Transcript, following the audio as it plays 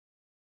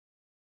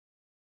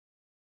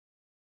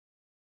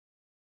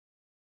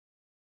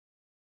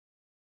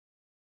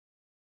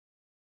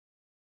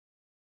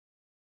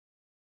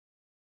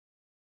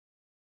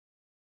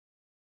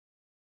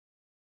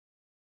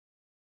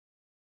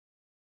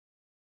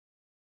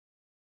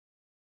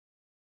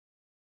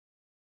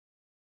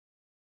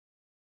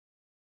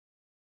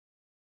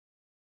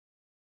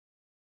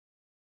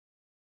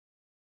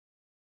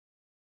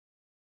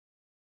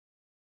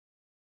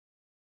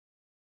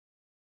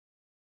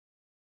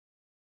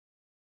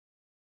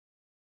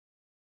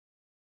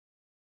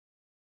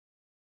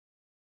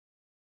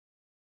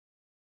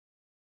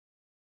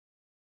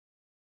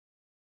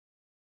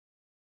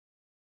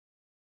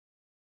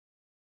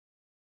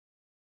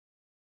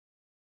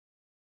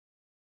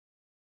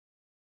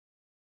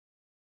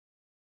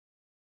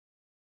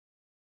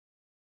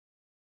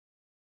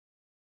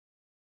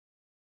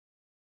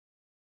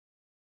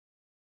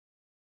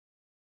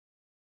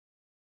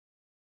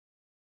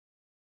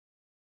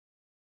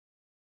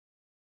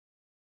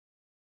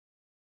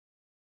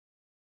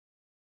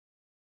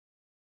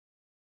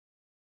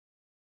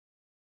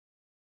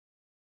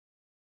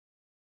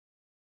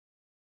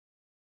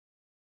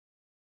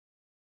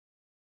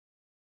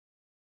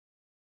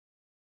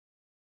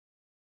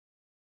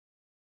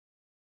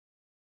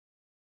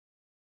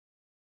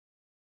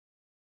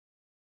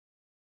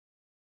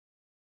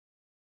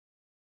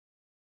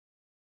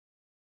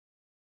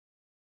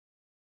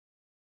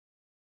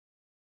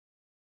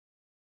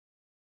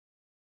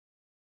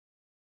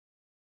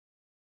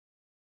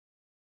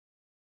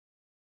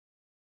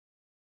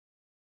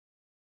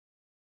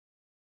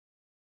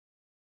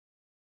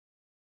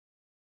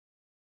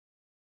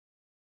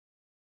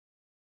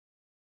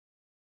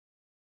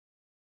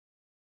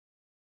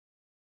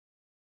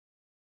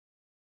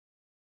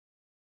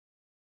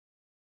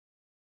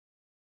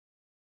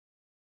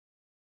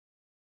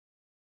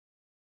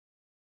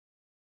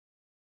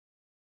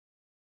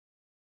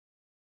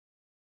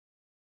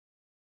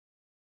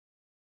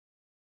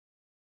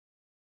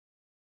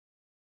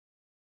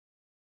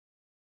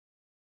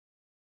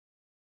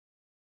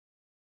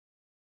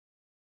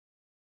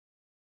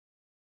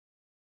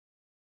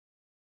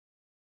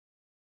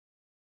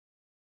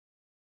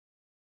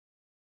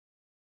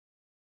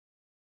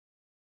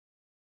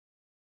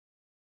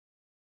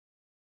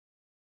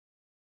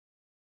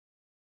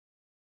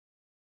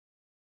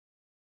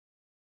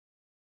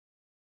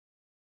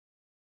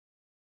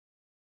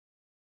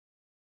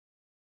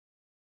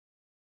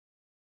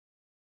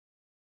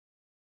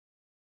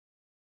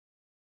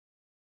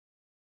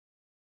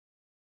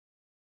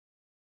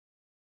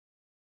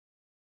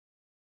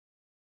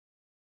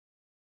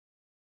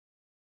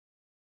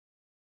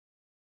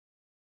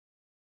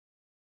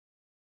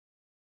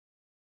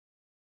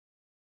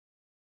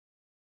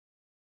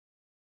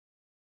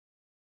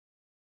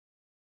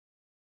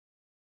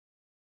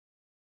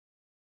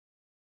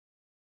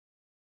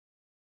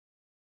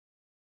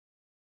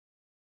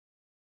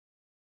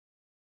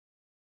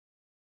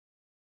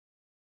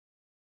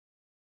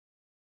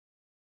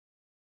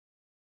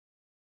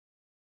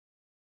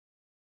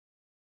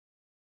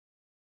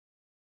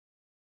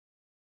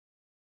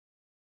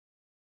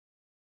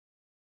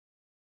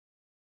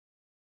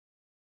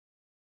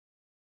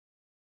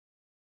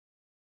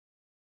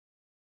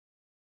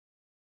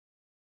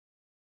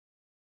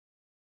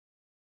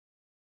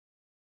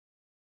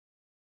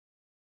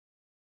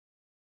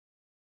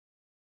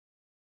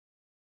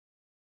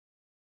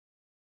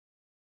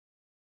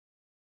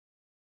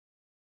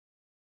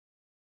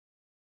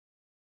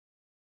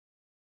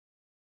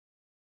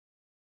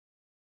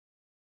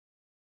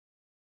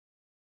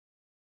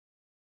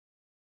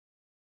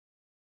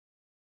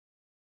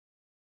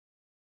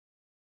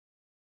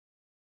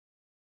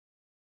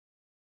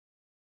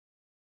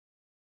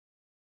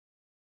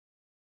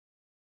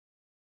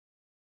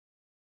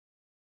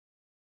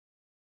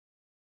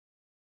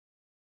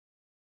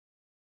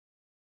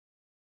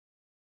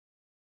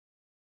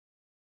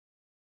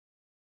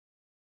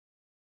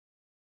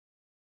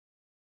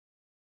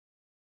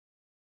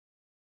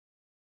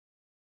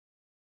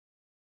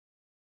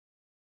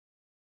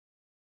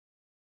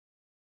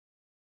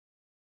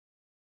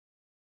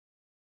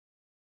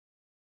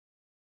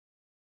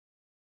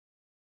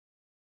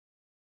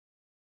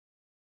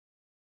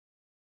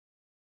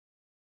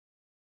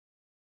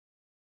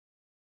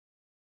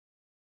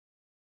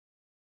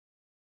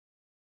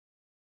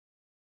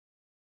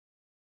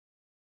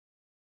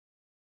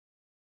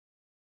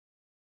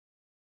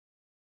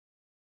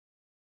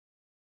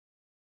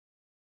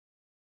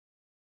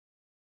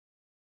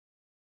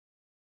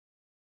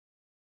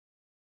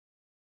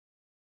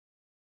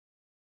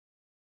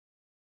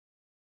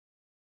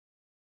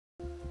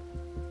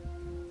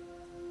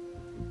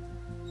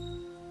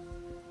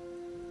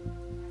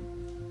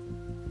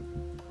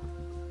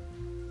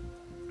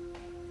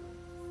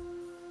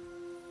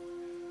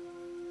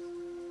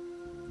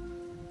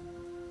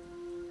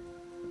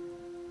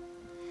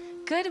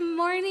Good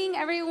morning,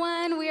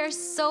 everyone. We are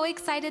so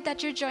excited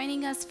that you're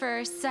joining us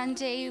for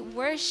Sunday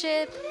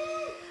worship.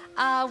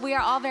 We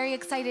are all very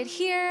excited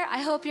here.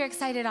 I hope you're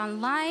excited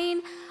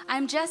online.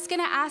 I'm just going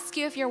to ask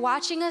you, if you're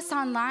watching us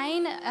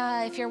online,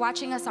 if you're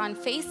watching us on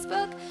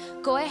Facebook,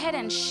 go ahead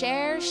and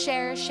share.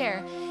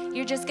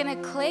 You're just going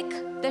to click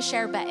the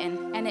share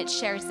button and it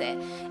shares it.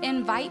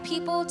 Invite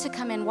people to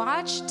come and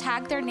watch.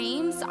 Tag their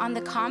names on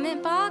the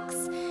comment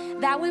box.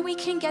 That way we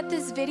can get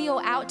this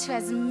video out to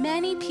as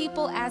many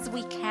people as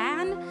we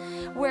can.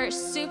 We're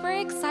super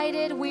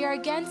excited. We are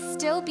again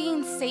still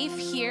being safe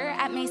here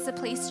at Mesa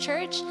Place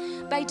Church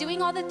by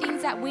doing all the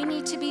things that we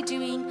need to be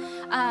doing.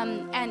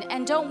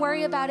 And don't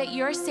worry about it.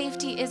 Your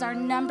safety is our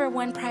number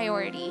one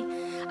priority.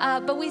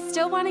 But we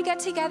still want to get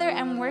together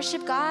and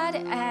worship God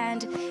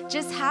and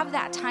just have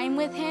that time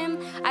with Him.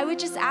 I would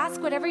just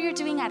ask, whatever you're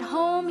doing at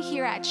home,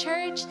 here at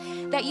church,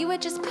 that you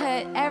would just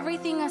put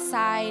everything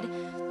aside.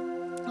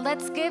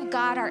 Let's give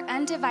God our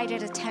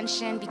undivided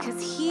attention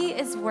because He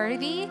is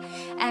worthy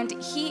and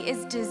He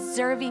is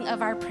deserving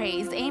of our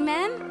praise.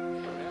 Amen?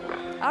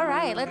 All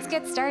right, let's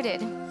get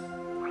started.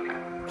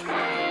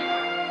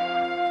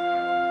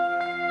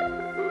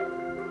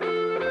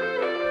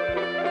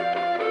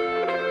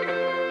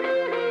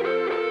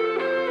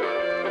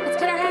 Let's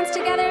put our hands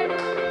together.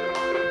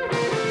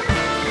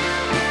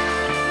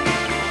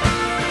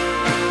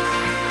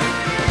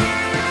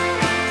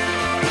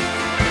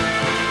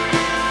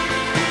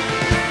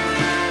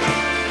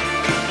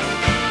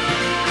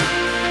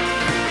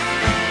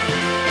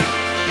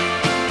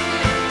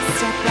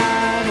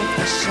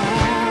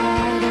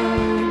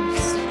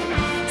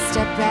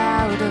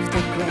 Out of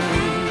the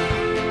grave,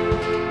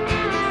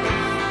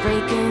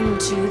 break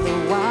into the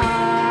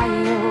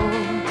wild,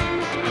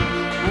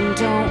 and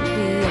don't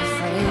be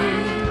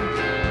afraid.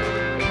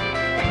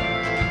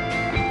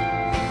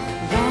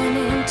 Run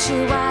into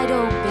wide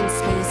open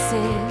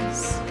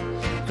spaces,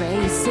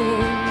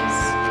 graces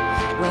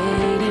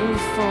waiting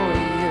for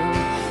you.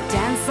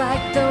 Dance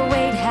like the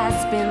weight has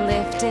been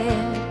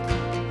lifted,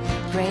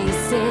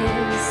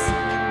 graces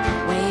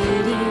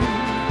waiting.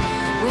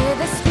 Where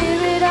the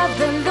Spirit of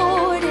the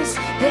Lord is,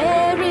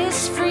 there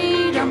is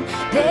freedom,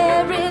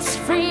 there is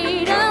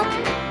freedom.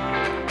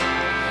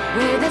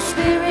 Where the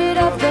Spirit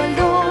of the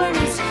Lord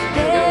is,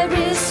 there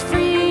is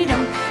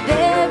freedom,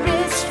 there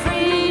is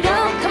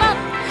freedom. Come on,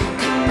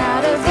 come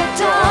out of the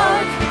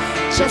dark,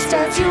 just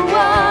as you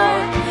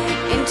are,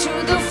 into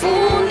the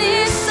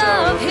fullness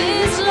of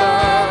His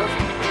love.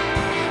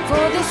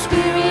 For the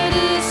Spirit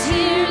is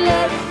here,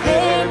 let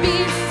there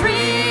be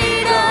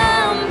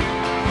freedom,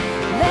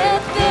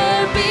 let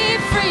there be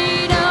freedom.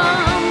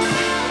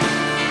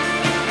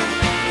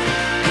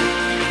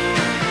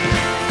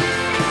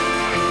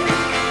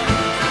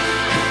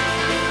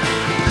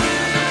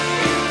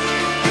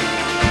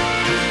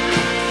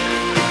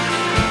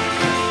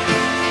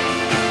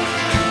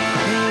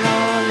 Bring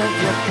all of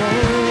your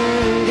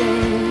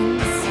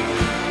burdens,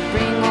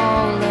 bring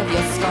all of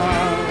your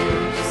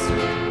scars.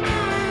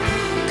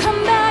 Come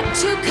back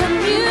to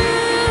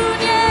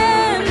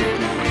communion,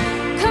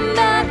 come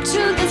back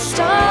to the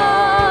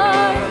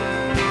start.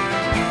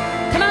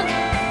 Come on.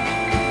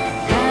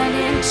 Run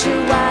into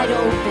wide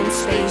open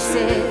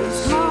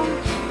spaces, come on.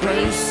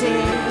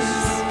 Graces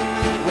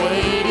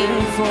waiting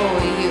for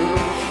you.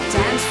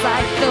 Dance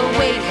like the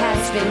weight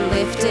has been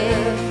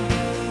lifted.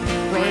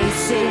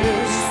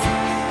 Graces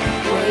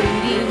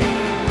waiting.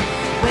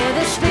 Where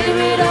the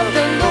Spirit of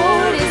the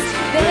Lord is,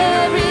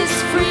 there is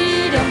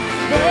freedom,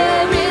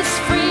 there is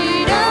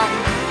freedom.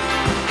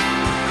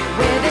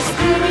 Where the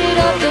Spirit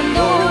of the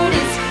Lord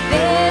is,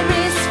 there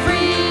is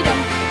freedom,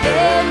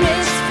 there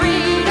is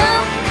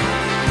freedom.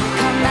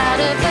 Come out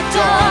of the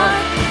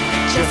dark,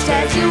 just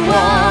as you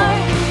are,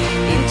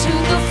 into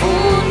the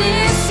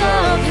fullness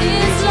of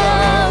His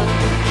love.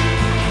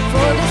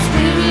 For the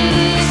Spirit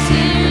is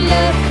here,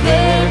 let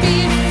there be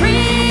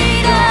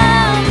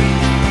freedom,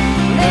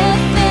 let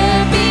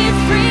there be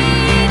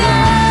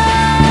freedom.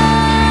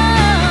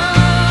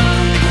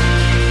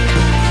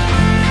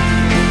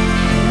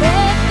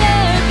 Let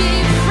there be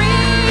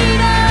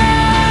freedom.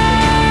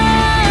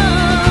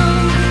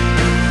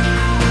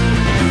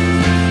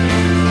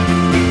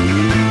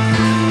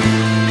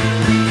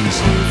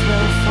 Chains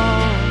will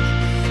fall,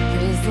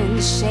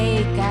 prisons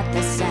shake at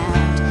the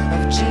sound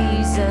of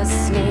Jesus'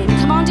 name.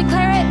 Come on,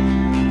 declare it.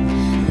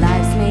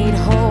 Lives made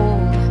whole,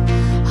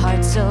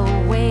 hearts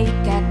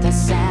awake at the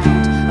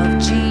sound of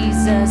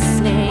Jesus'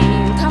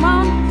 name. Come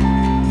on.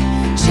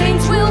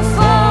 Chains will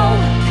fall,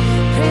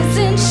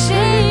 prisons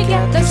shake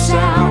at the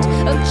sound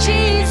of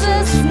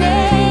Jesus'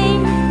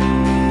 name.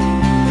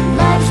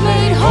 Lives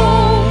made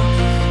whole,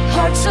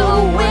 hearts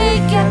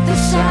awake at the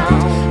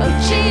sound of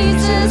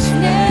Jesus'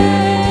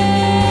 name.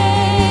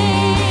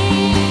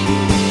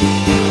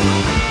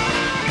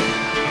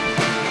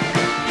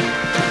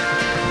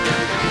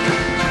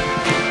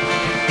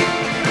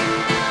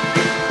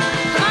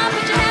 Come on,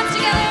 put your hands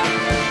together.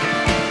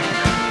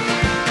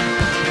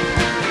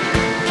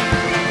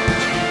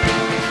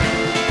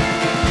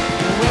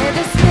 Where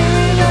the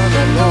Spirit of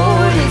the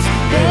Lord is,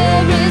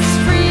 there is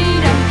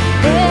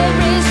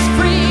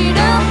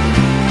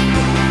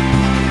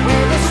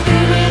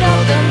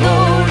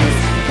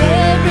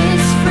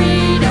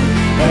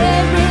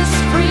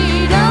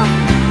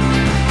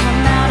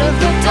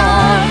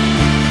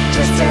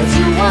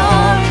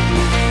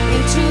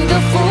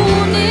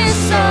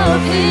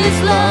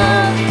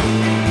love.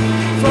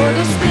 For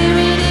the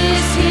Spirit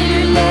is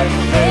here, let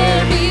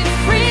there be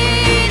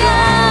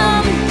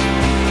freedom.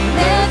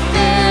 Let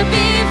there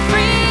be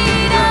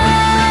freedom.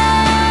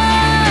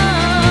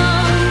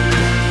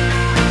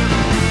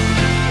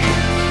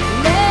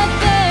 Let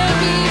there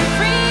be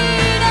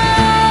freedom.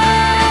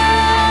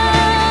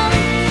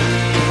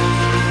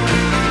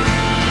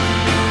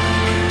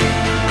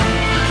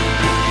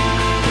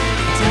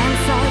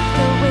 Dance like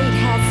the weight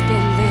has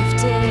been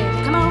lifted.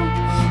 Come on.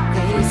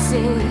 Grace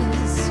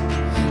is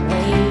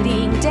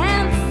waiting.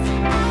 Dance.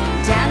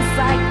 Dance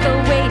like the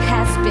weight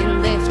has been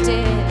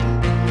lifted.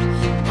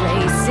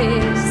 Grace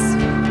is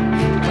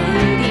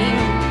waiting.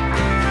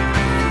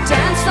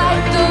 Dance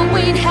like the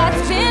weight has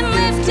been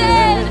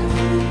lifted.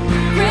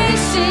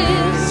 Grace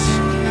is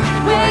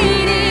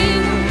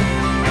waiting.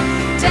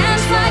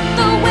 Dance like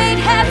the weight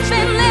has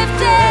been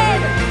lifted.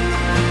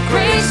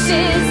 Grace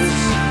is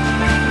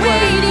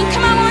waiting.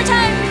 Come on, one more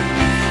time.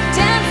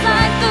 Dance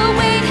like the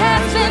weight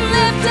has been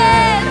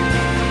lifted.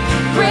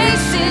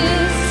 Grace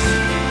is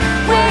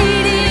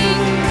waiting.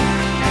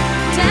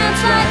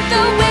 Dance like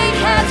the weight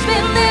has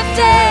been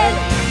lifted.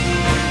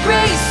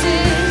 Grace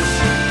is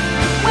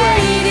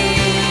waiting.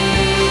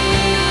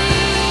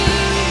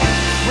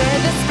 Where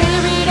the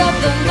Spirit of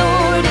the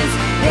Lord is,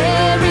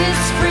 there is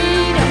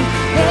freedom.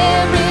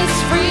 There is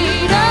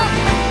freedom.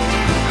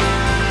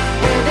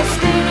 Where the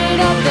Spirit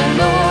of the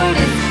Lord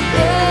is,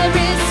 there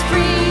is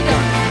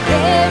freedom.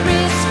 There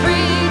is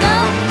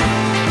freedom.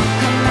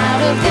 Come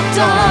out of the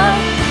dark,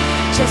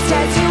 just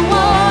as you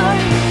are,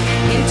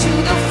 into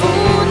the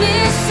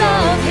fullness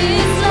of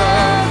His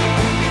love.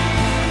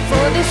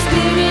 For the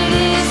Spirit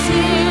is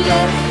here,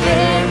 let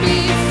there be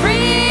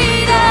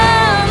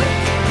freedom.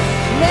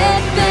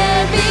 Let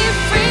there be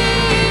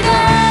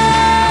freedom.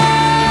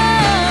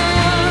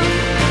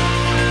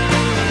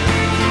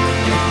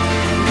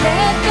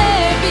 Let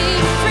there be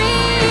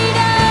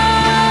freedom.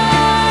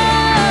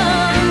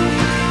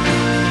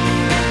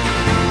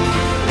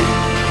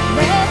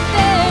 Let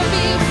there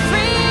be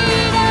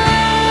freedom.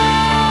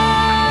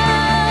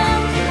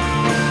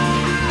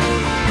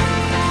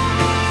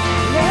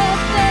 Let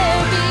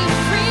there be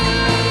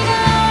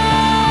freedom.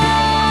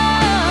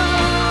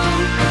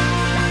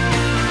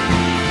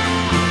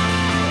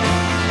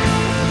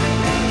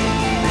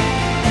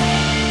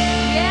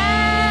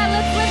 Yeah,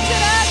 let's lift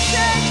it up,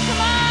 church.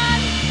 Come on.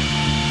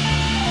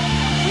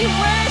 We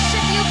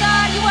worship you,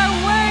 God. You are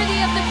worthy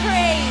of the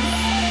praise.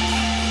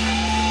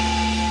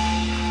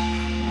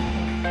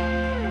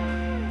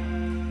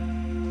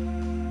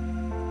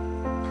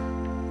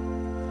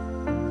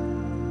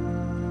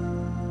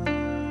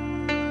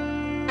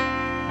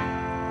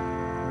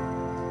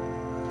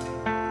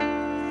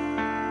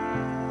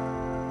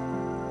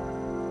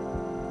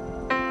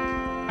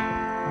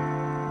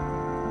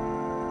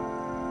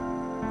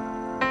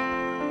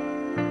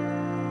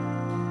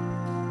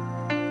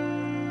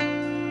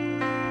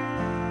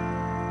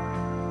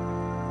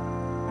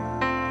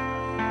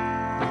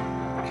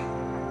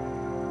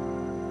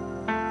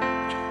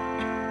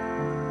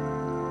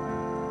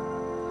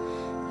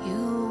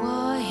 You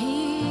are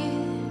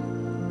here,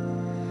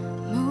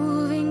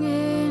 moving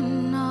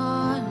in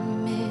our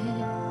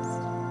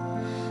midst.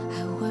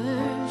 I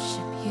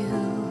worship you.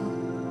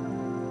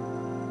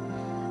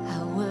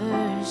 I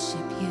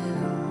worship you.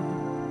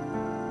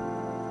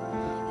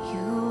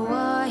 You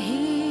are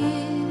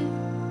here,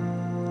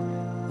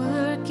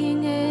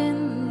 working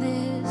in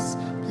this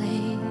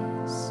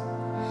place.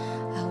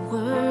 I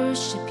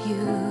worship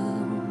you.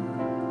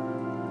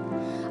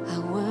 I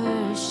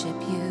worship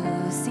you.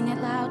 Sing it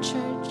loud,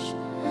 church.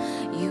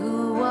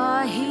 You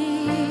are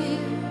here,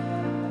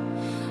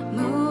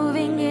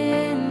 moving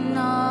in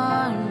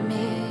our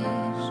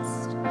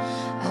midst.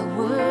 I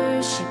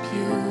worship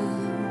you.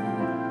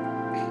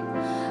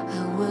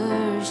 I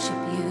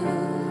worship you.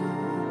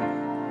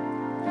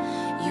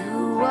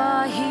 You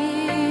are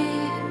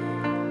here,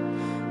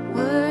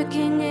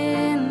 working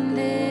in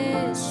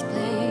this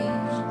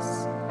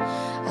place.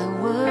 I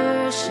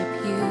worship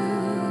you.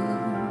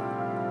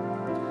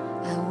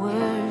 I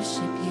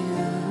worship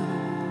you.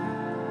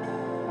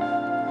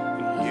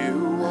 You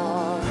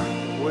are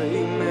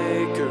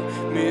waymaker,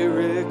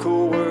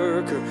 miracle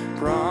worker,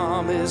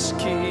 promise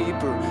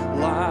keeper,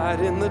 light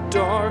in the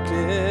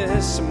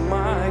darkness.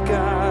 My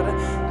God,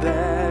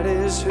 that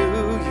is who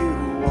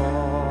you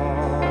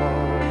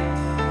are.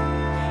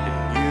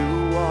 And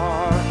you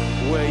are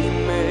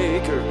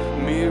waymaker,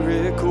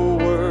 miracle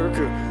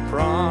worker,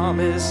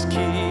 promise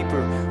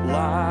keeper,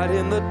 light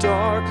in the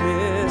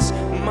darkness.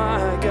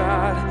 My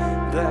God,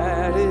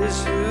 that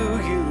is who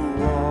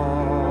you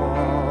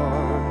are.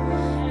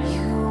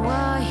 You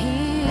are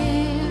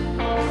here,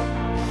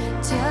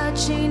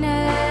 touching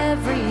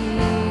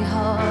every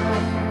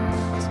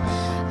heart.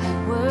 I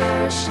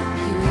worship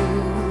you.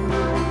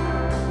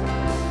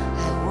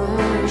 I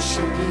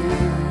worship you.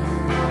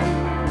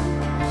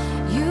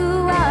 You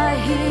are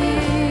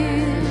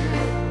here,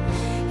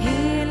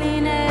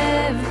 healing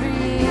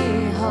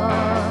every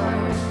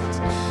heart.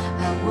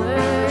 I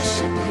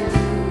worship you.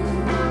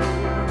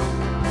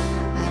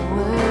 I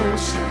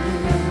worship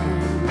you.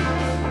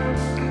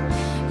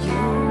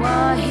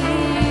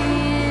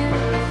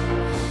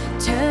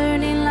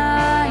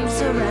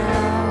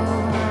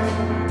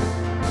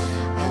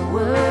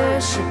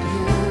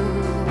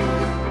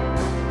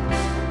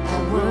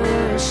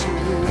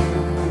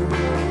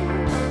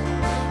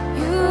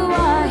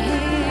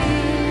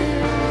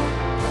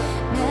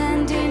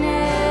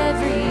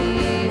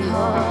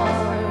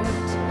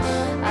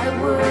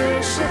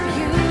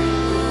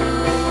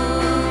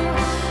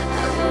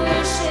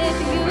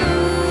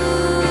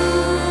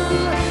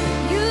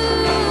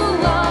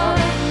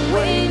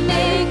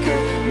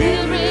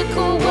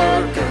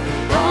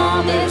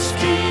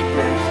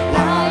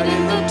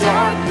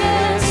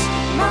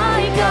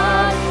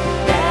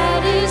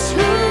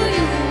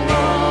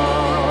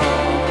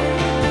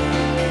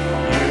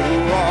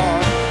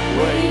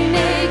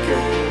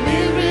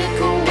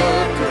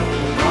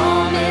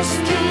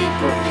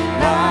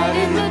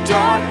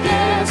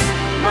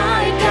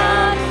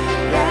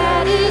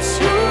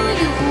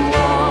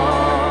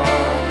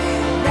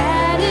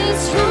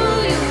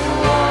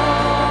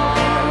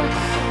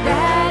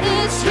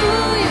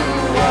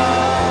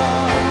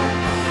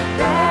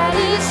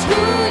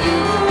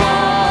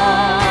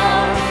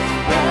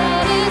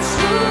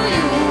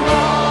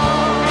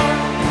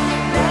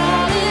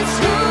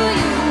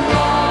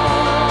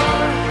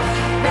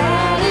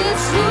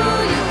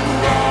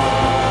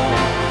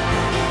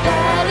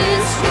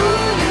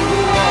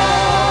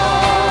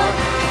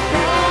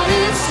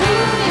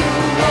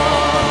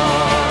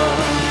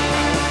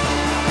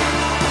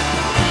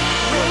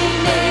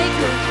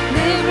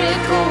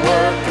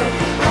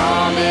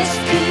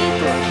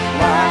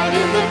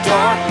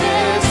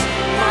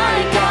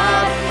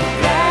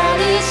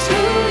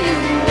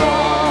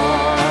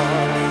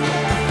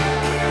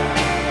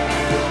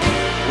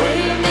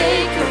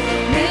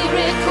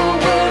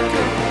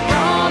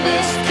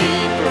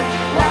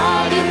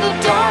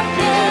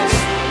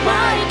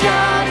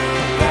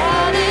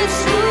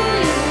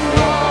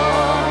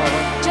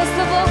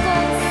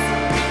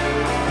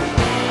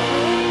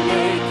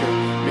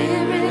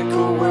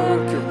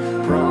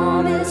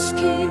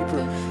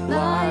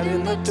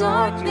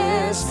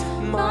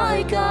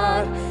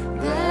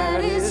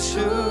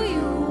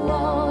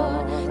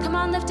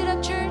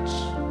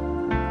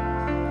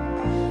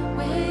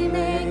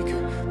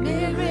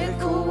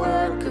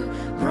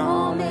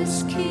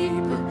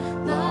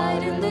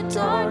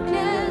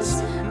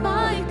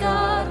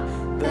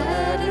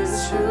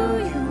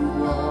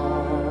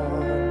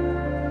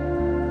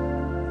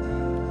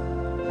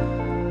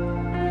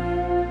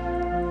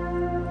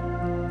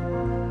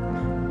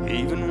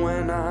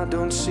 I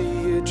don't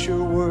see it,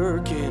 you're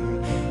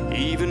working.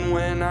 Even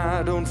when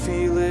I don't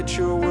feel it,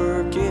 you're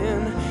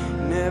working.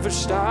 Never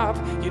stop,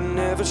 you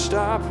never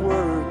stop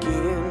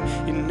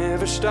working. You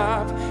never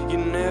stop, you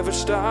never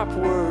stop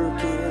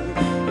working.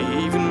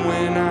 Even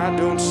when I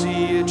don't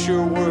see it,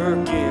 you're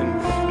working.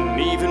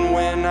 And even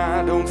when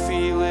I don't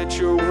feel it,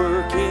 you're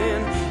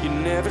working. You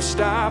never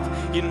stop,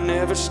 you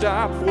never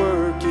stop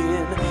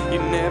working. You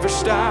never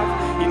stop,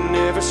 you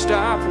never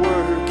stop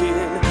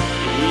working.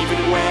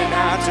 Even when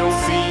I don't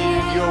feel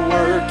it, you're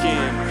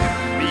working.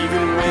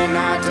 Even when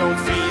I don't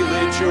feel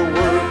it, you're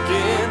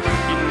working.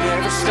 You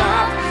never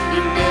stop,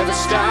 you never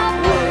stop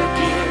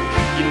working.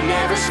 You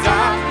never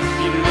stop,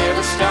 you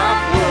never stop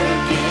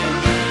working.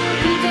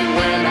 Even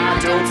when I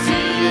don't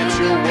feel it,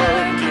 you're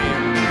working.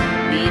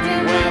 Even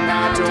when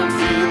I don't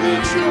feel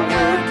it, you're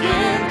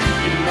working.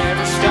 You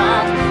never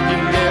stop, you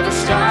never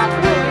stop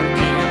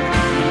working.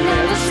 You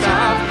never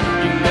stop,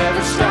 you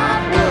never stop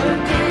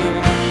working.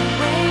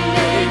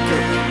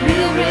 Waymaker,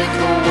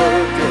 miracle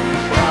worker,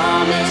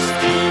 promise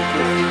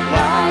keeper,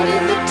 light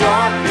in the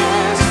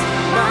darkness.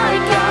 My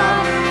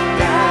God,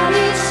 that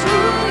is who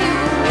you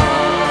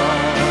are.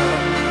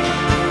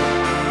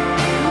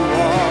 You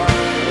are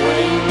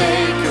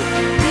waymaker,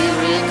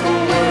 miracle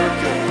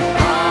worker,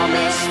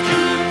 promise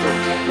keeper,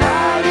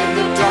 light in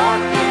the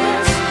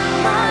darkness.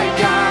 My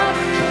God,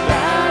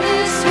 that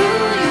is who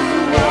you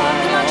are.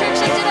 Come on, church,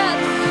 lift it up.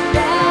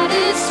 That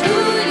is who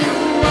you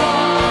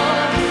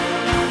are.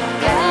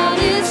 That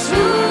is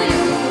who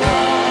you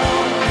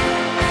are.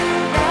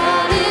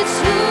 That is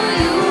who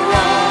you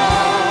are.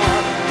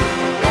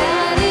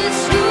 That is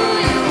who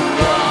you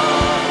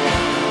are.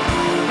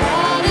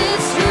 That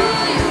is who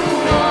you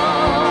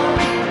are.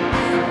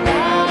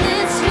 That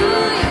is who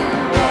you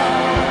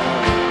are.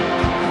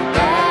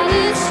 That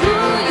is who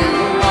you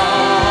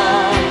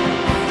are.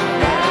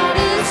 That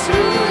is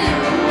who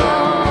you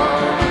are.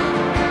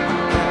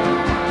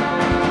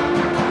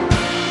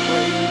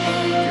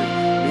 Waymaker,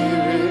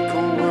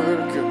 miracle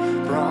worker,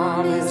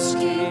 promise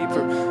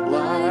keeper,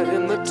 light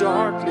in the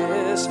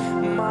darkness.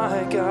 My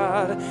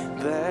God,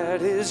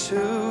 that is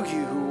who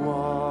you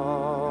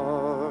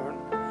are.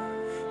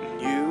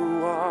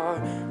 You are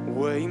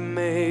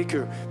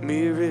waymaker,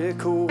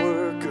 miracle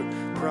worker,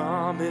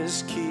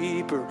 promise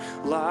keeper,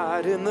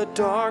 light in the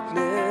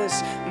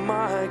darkness.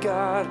 My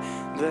God,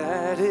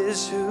 that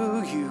is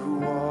who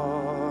you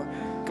are.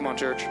 Come on,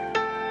 church.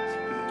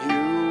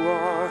 You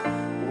are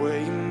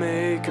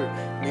waymaker,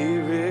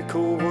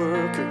 miracle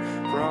worker,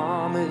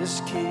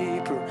 promise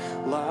keeper,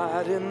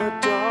 light in the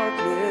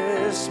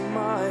darkness.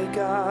 My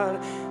God,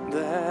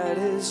 that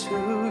is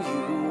who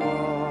you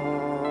are.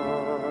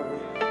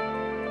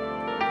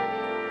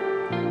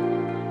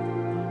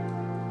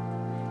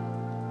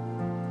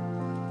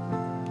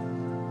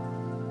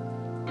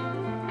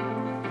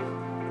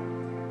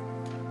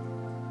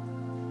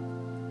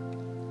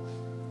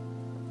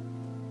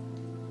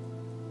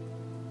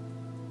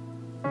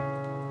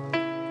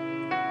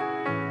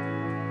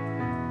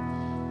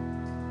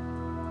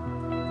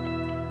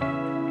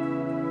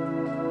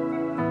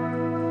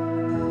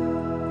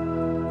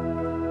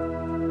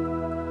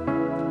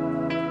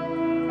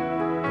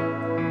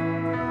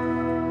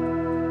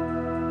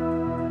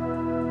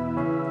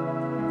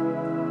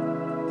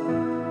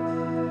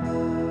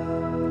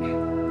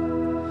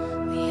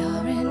 We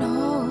are an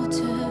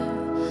altar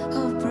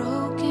of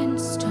broken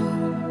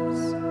stones,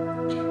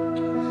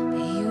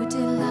 but you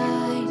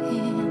delight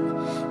in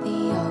the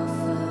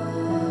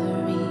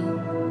offering.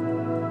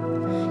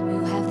 You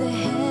have the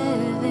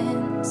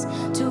heavens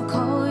to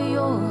call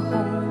your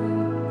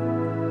home,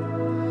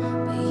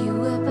 but you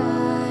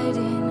abide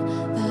in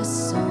the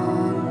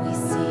song we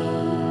sing.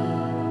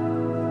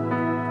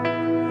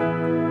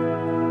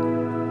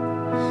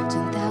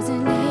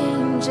 10,000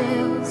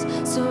 angels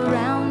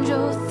surround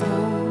your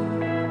throne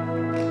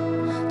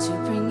to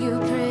bring you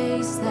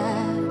praise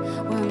that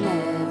will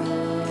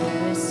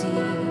never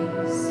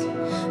cease.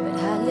 But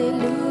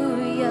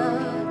hallelujah,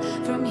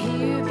 from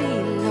here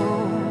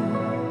below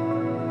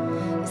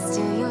is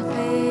still your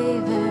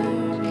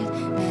favorite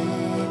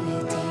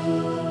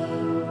melody.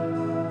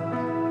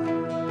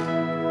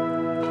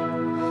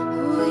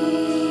 We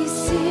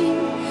sing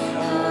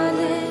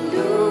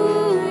hallelujah,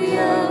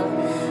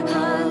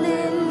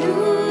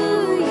 hallelujah,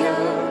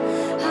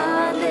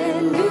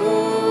 hallelujah.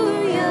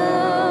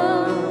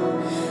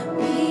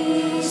 We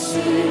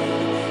sing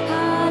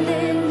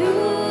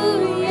hallelujah,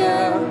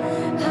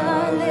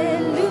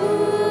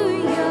 hallelujah,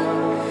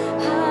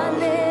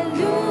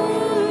 hallelujah.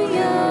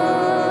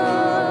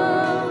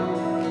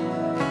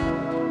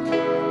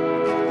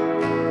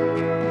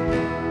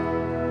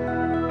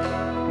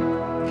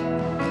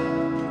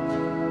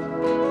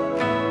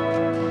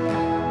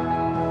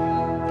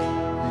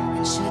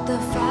 And should the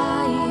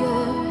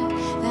fire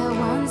that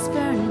once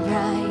burned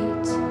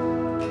bright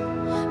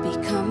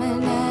become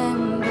an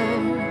ember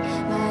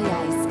my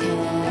eyes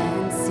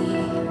can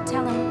see,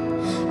 tell 'em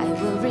I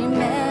will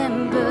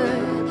remember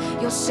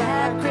your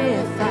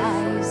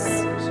sacrifice.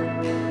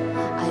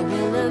 I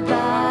will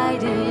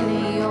abide in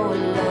your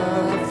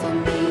love for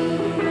me.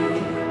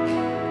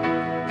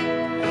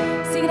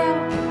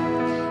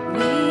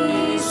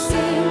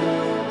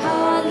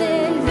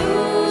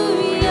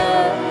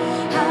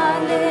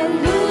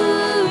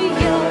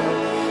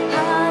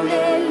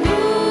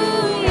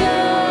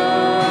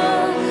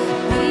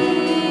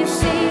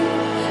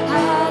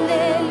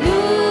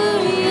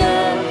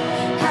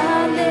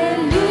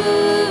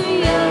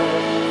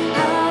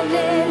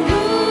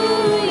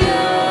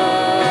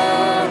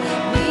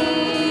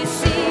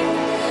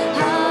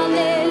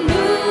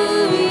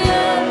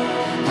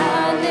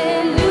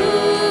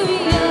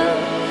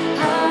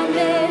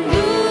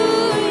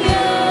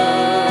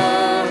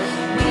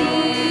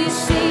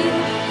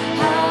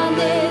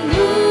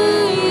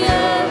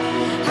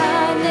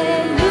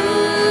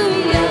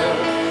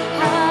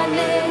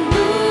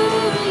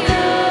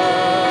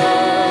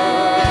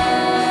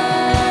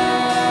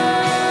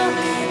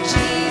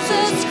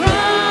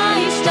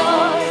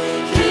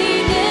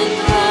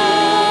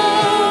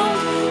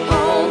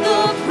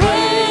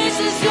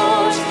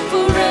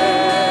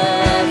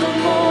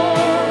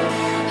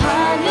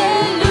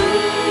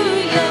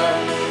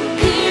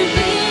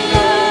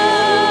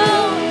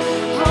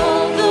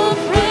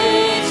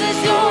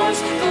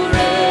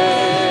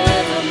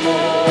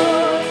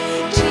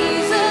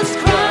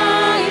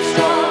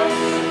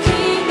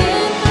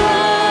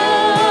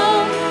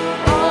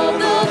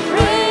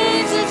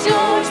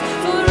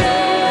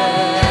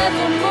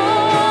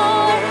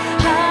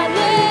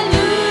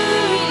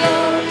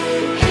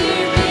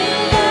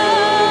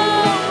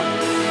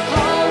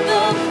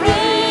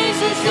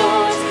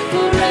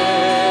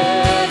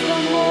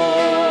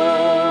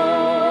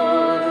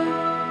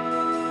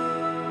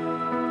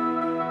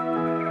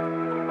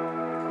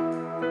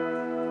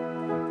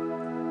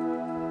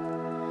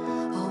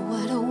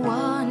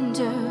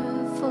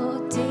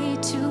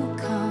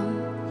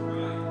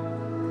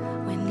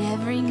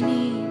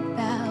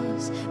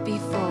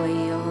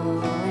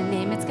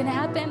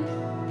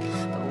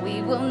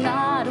 will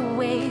not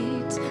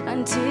wait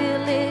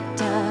until it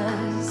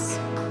does.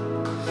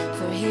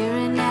 For here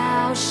and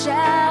now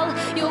shall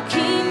your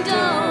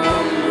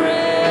kingdom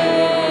reign.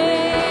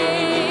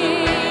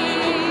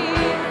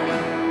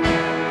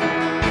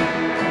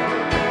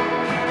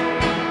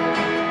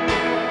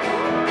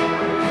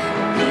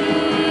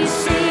 We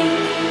sing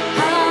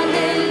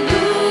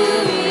hallelujah,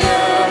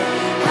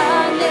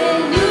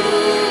 hallelujah,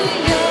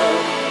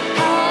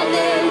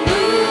 hallelujah.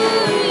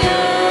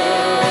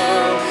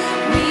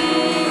 We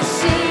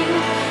sing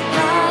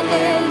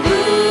hallelujah,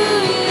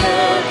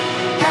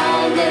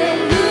 hallelujah,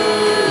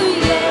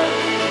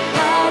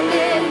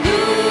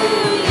 hallelujah.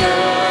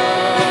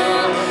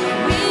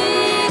 We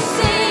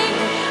sing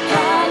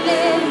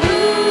hallelujah,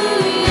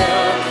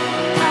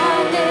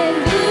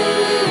 hallelujah,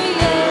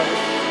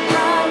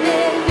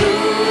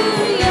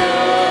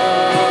 hallelujah.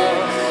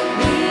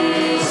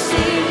 We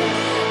sing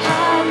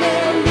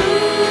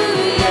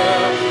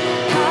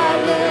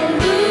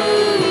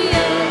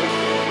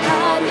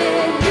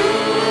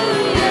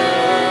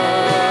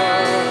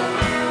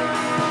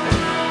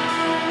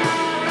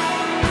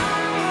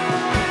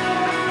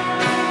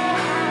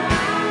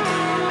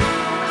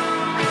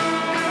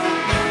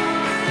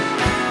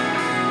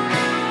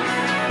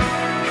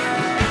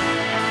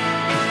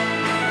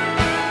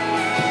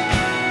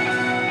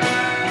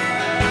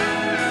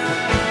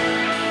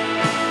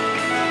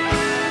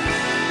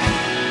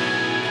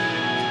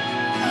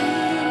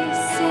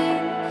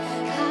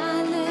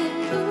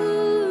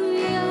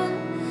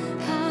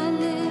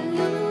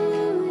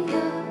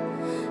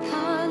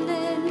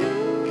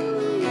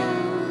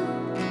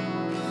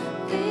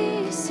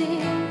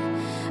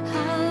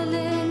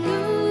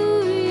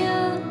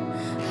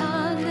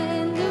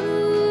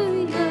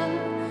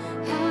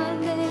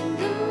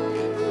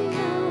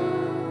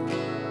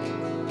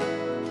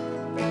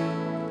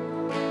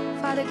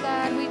Father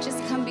God, we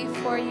just come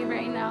before you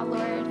right now,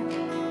 Lord.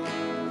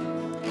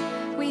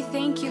 We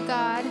thank you,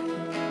 God.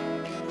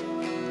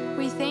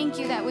 We thank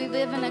you that we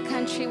live in a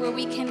country where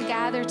we can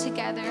gather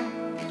together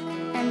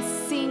and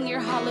sing your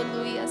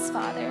hallelujahs,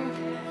 Father.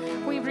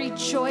 We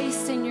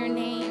rejoice in your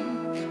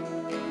name.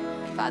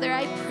 Father,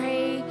 I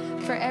pray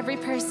for every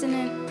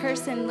person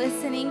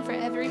listening, for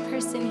every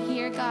person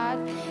here, God,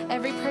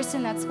 every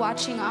person that's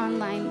watching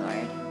online,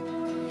 Lord.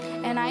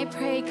 And I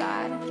pray,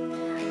 God,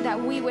 that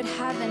we would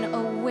have an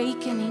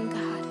awakening,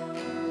 God,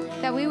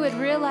 that we would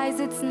realize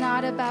it's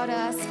not about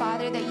us,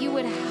 Father, that you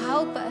would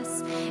help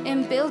us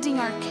in building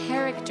our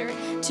character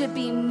to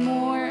be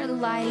more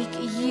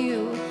like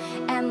you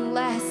and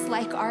less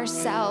like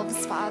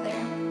ourselves, Father.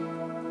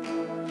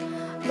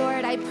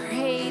 Lord, I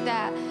pray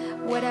that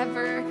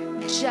whatever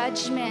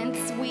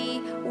judgments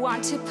we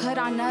want to put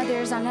on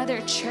others, on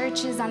other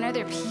churches, on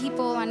other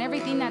people, on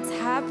everything that's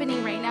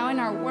happening right now in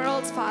our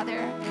world,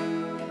 Father,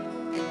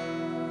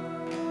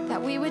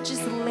 that we would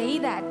just lay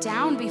that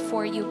down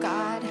before you,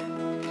 God.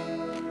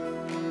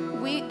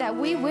 That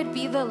we would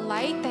be the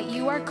light that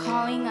you are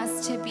calling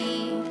us to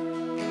be.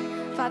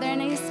 Father,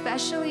 and I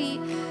especially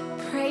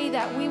pray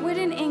that we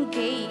wouldn't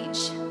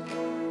engage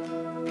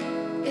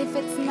if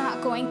it's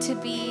not going to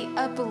be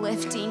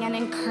uplifting and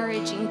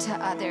encouraging to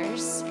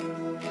others.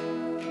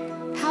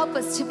 Help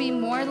us to be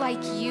more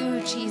like you,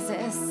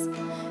 Jesus.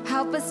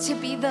 Help us to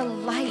be the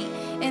light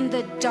in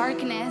the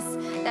darkness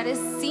that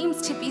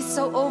seems to be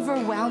so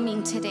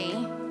overwhelming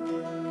today.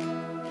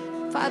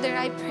 Father,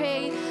 I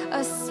pray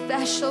a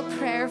special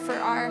prayer for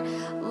our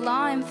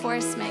law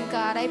enforcement,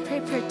 God. I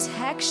pray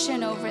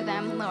protection over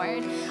them,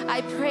 Lord.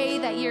 I pray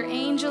that your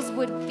angels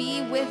would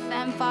be with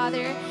them,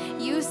 Father.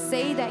 You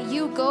say that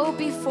you go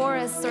before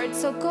us, Lord,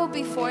 so go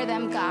before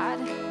them, God.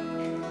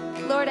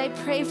 Lord, I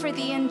pray for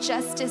the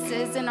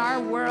injustices in our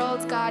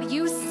world, God.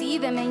 You see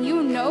them and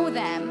you know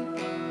them.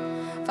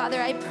 Father,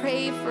 I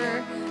pray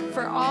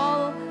for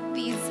all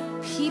these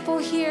people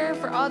here,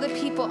 for all the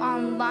people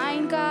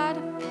online, God.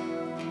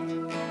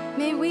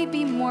 May we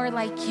be more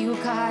like you,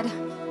 God.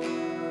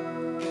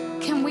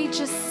 Can we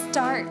just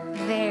start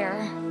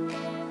there?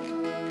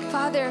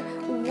 Father,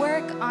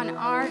 work on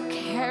our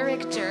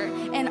character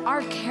and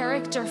our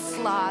character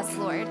flaws,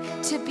 Lord,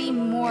 to be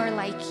more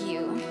like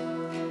you.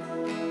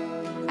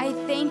 I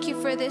thank you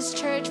for this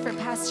church, for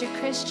Pastor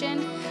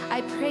Christian.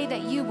 I pray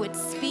that you would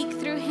speak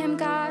through him,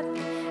 God,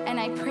 and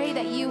I pray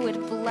that you would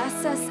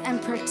bless us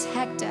and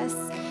protect us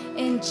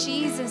in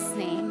Jesus'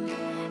 name.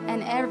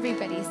 And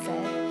everybody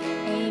said,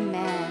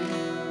 amen.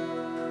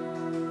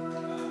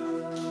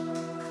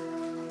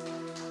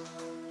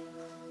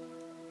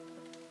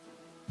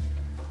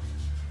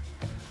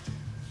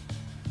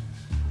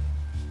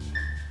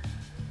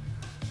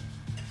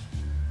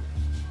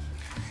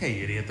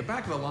 Hey, idiot, the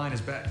back of the line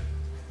is back.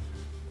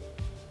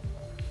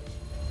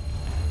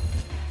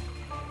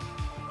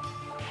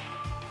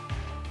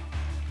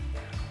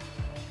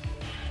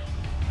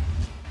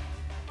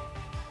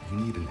 You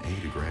need an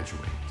A to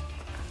graduate.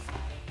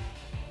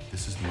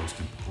 This is the most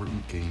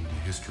important game in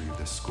the history of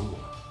this school.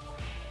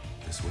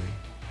 This way,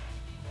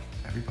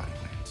 everybody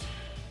wins.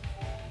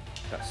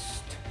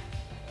 Dust.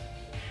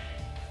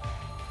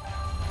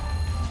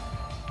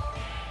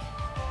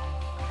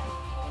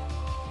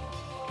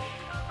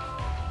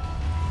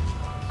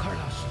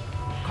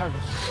 Carlos,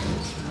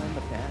 turn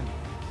the fan.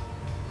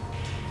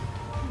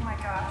 Oh my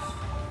gosh.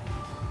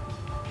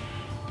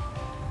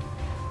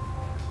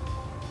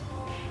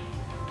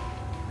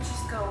 Let's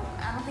just go.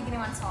 I don't think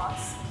anyone saw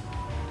us.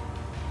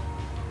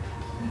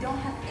 We don't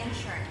have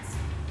insurance.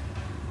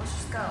 Let's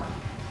just go.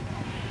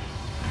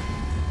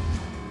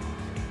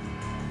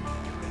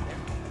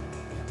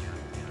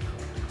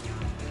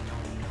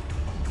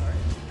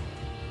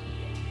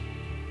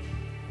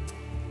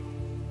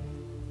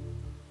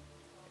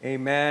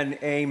 Amen,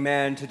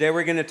 amen. Today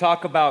we're going to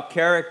talk about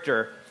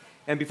character.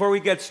 And before we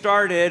get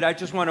started, I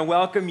just want to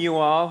welcome you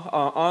all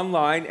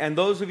online. And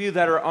those of you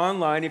that are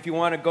online, if you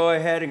want to go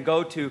ahead and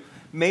go to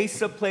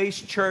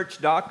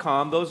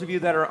mesaplacechurch.com. Those of you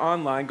that are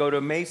online, go to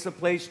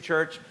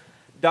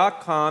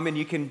mesaplacechurch.com, and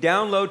you can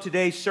download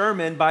today's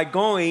sermon by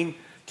going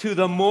to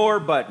the More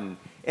button,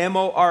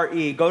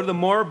 M-O-R-E. Go to the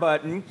More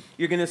button.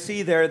 You're going to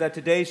see there that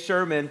today's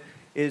sermon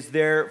is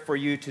there for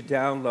you to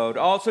download.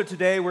 Also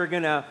today we're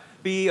going to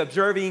be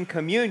observing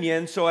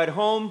communion. So at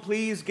home,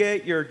 please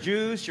get your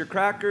juice, your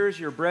crackers,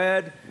 your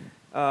bread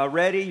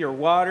ready, your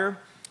water.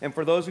 And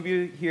for those of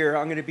you here,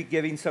 I'm going to be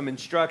giving some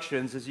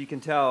instructions. As you can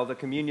tell, the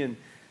communion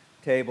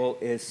table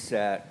is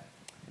set.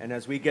 And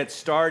as we get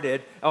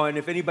started, and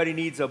if anybody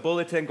needs a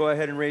bulletin, go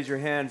ahead and raise your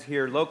hands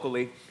here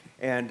locally,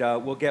 and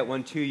we'll get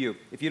one to you.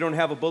 If you don't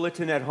have a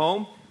bulletin at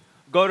home,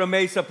 go to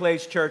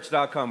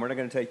mesaplacechurch.com. We're not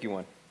going to take you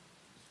one.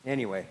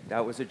 Anyway,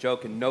 that was a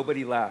joke, and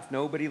nobody laughed.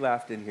 Nobody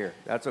laughed in here.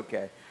 That's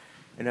okay.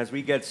 And as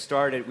we get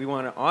started, we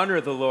want to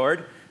honor the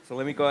Lord. So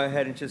let me go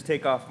ahead and just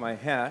take off my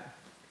hat.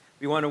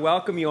 We want to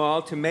welcome you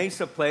all to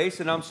Mesa Place,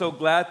 and I'm so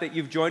glad that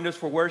you've joined us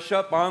for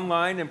worship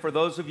online, and for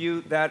those of you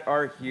that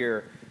are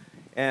here.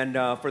 And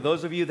for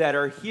those of you that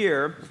are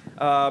here,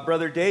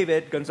 Brother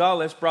David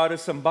Gonzalez brought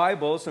us some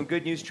Bibles, some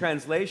Good News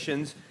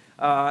translations,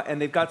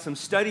 and they've got some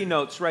study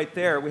notes right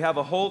there. We have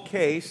a whole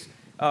case.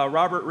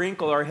 Robert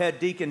Wrinkle, our head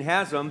deacon,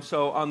 has them.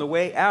 So on the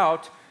way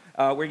out,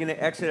 we're going to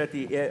exit at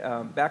the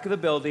back of the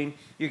building.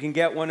 You can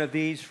get one of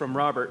these from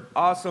Robert.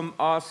 Awesome,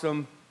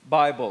 awesome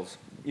Bibles.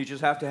 You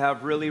just have to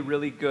have really,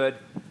 really good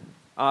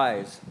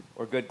eyes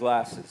or good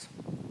glasses.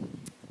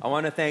 I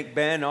want to thank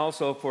Ben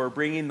also for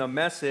bringing the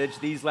message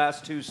these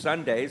last 2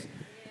 Sundays.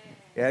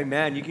 Yeah,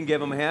 man, you can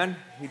give him a hand.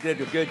 He did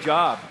a good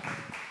job.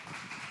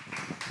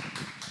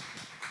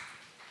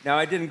 Now,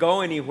 I didn't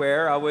go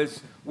anywhere. I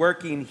was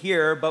working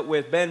here, but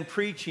with Ben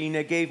preaching,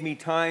 it gave me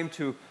time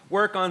to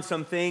work on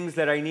some things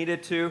that I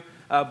needed to,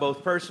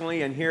 both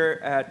personally and here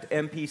at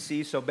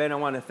MPC. So, Ben, I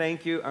want to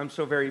thank you. I'm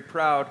so very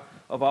proud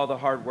of all the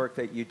hard work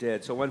that you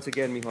did. So, once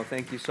again, Mijo,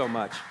 thank you so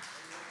much.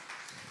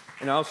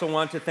 And I also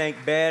want to thank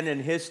Ben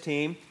and his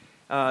team.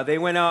 They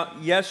went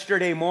out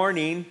yesterday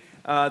morning,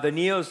 the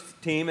Neo's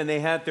team, and they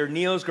had their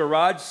Neo's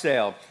garage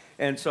sale.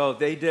 And so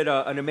they did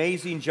an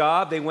amazing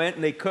job. They went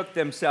and they cooked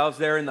themselves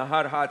there in the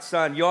hot, hot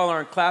sun. You all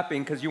aren't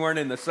clapping because you weren't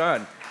in the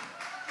sun.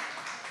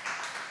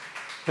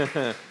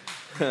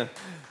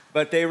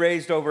 But they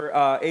raised over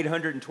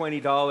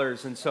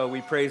 $820, and so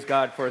we praise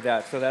God for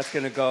that. So that's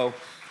going to go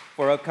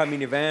for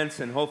upcoming events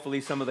and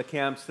hopefully some of the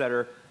camps that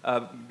are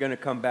going to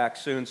come back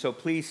soon. So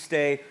please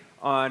stay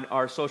on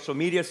our social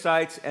media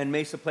sites and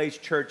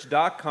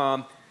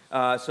mesaplacechurch.com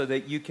so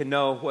that you can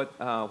know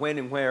what, when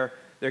and where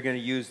they're going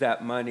to use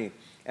that money.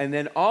 And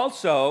then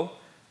also,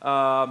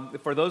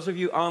 for those of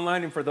you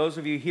online and for those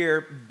of you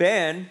here,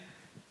 Ben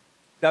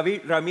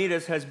David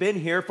Ramirez has been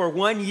here for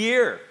 1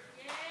 year.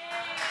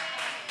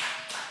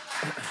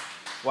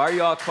 Why are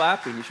you all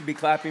clapping? You should be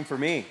clapping for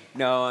me.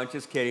 No, I'm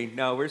just kidding.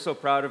 No, we're so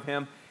proud of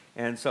him.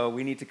 And so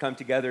we need to come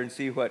together and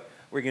see what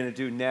we're going to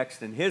do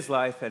next in his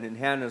life and in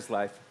Hannah's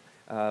life.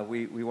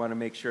 We want to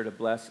make sure to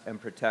bless and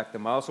protect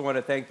them. I also want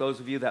to thank those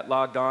of you that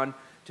logged on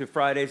to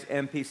Friday's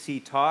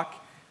MPC Talk,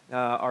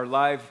 our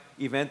live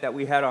event that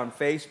we had on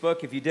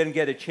Facebook. If you didn't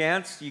get a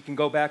chance, you can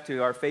go back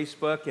to our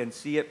Facebook and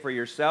see it for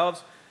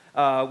yourselves.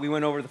 We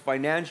went over the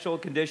financial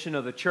condition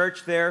of the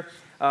church there,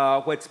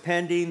 what's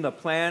pending, the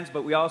plans,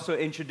 but we also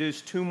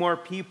introduced 2 more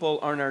people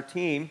on our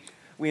team.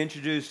 We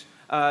introduced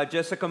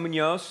Jessica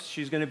Munoz.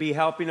 She's going to be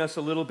helping us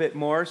a little bit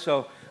more.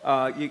 So,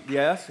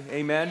 yes,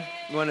 amen.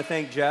 We want to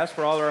thank Jess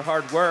for all her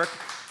hard work.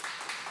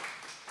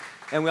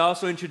 And we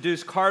also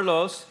introduced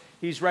Carlos.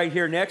 He's right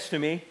here next to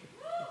me.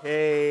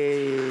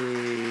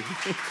 Hey.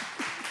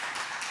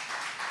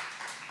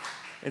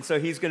 And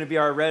so he's going to be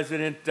our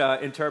resident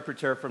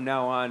interpreter from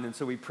now on. And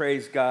so we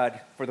praise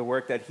God for the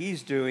work that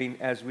he's doing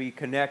as we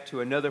connect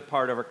to another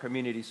part of our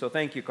community. So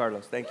thank you,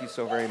 Carlos. Thank you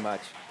so very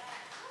much.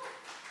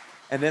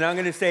 And then I'm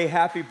going to say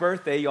happy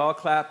birthday. You all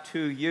clap to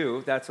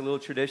you. That's a little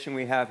tradition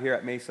we have here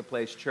at Mesa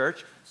Place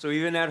Church. So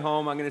even at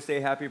home, I'm going to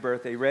say happy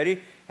birthday.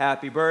 Ready?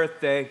 Happy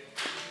birthday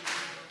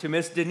to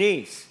Miss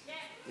Denise.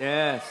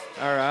 Yes.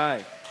 All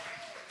right.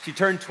 She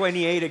turned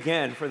 28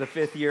 again for the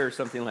 5th year or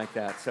something like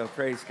that. So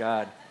praise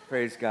God.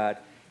 Praise God.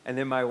 And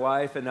then my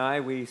wife and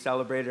I, we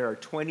celebrated our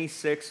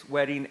 26th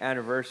wedding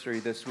anniversary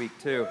this week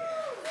too.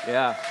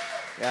 Yeah.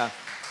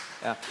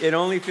 It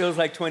only feels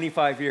like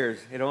 25 years.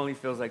 It only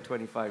feels like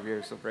 25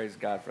 years, so praise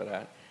God for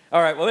that.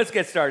 All right, well, let's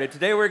get started.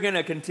 Today we're going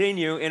to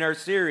continue in our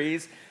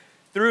series,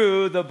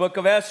 through the book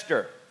of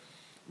Esther.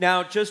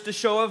 Now, just a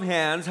show of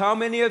hands, how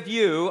many of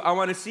you, I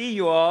want to see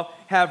you all,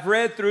 have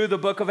read through the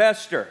book of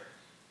Esther?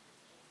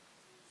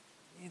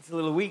 It's a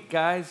little weak,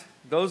 guys.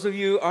 Those of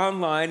you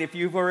online, if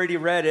you've already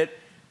read it,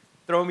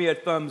 throw me a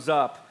thumbs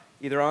up,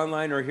 either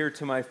online or here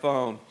to my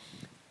phone.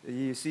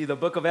 You see, the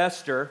book of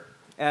Esther,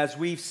 as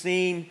we've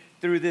seen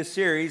through this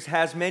series,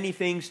 has many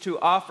things to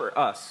offer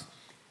us.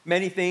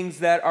 Many things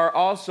that are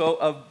also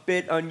a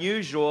bit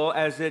unusual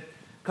as it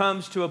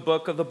comes to a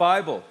book of the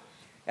Bible.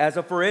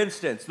 For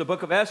instance, the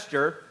book of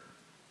Esther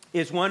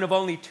is one of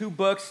only 2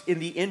 books in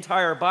the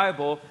entire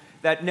Bible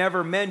that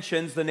never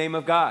mentions the name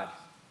of God.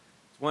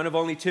 It's one of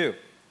only 2.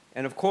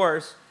 And of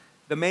course,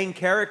 the main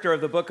character of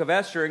the book of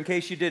Esther, in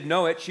case you didn't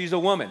know it, she's a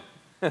woman.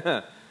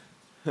 That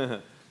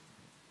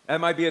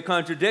might be a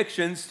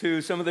contradiction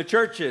to some of the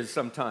churches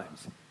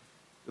sometimes.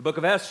 The book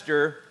of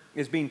Esther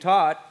is being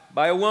taught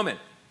by a woman.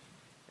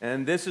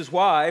 And this is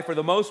why, for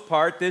the most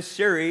part, this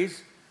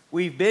series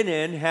we've been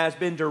in has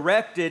been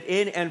directed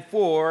in and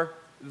for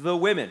the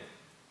women.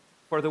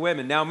 For the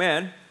women. Now,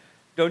 men,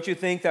 don't you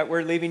think that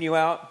we're leaving you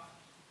out?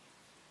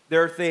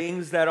 There are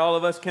things that all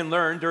of us can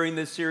learn during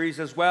this series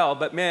as well.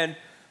 But men,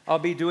 I'll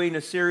be doing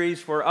a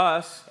series for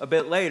us a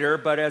bit later,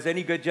 but as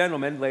any good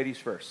gentleman, ladies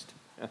first.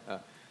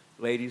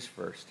 Ladies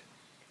first.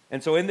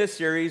 And so in this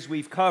series,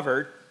 we've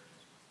covered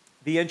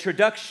the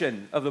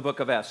introduction of the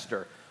book of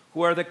Esther.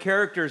 Who are the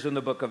characters in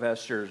the book of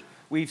Esther?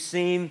 We've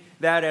seen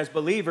that as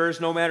believers,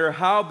 no matter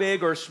how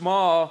big or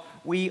small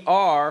we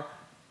are,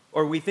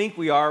 or we think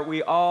we are,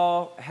 we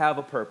all have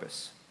a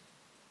purpose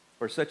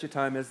for such a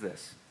time as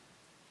this.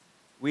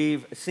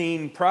 We've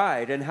seen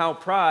pride and how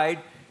pride,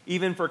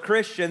 even for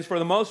Christians, for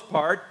the most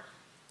part,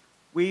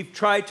 we've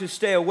tried to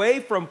stay away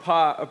from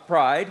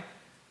pride,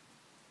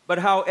 but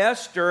how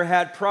Esther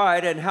had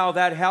pride and how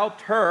that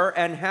helped her,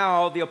 and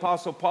how the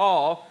Apostle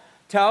Paul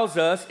tells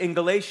us in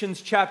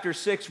Galatians chapter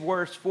 6,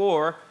 verse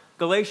 4,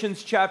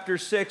 Galatians chapter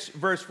 6,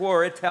 verse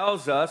 4, it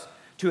tells us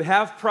to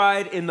have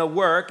pride in the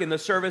work, in the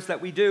service that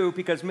we do,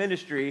 because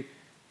ministry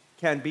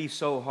can be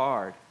so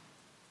hard.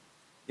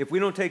 If we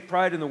don't take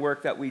pride in the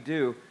work that we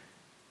do,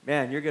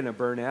 man, you're going to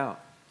burn out.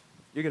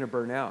 You're going to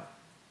burn out.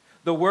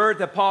 The word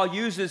that Paul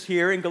uses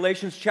here in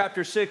Galatians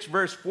chapter 6,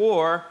 verse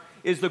 4,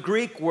 is the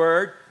Greek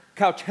word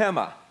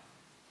kautema.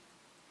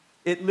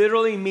 It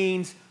literally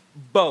means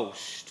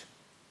boast.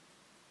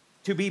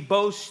 To be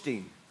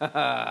boasting.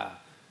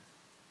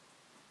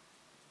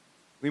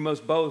 We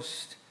must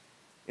boast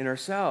in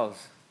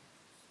ourselves.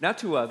 Not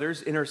to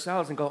others, in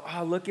ourselves, and go,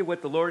 oh, look at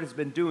what the Lord has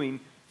been doing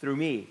through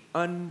me.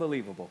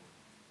 Unbelievable.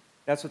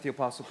 That's what the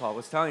Apostle Paul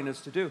was telling us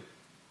to do.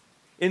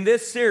 In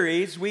this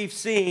series, we've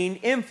seen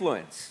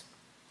influence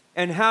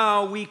and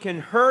how we can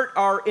hurt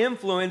our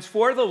influence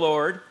for the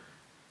Lord,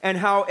 and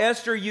how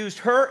Esther used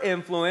her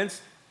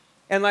influence,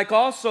 and like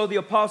also the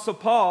Apostle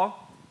Paul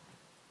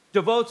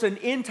devotes an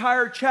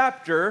entire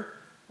chapter,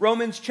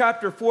 Romans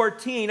chapter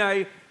 14.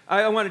 I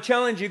want to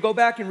challenge you, go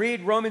back and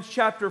read Romans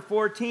chapter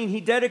 14.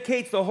 He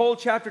dedicates the whole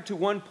chapter to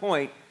one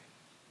point.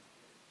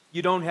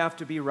 You don't have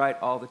to be right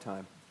all the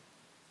time.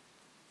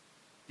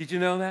 Did you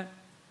know that?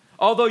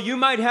 Although you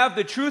might have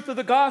the truth of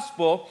the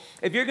gospel,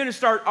 if you're going to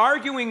start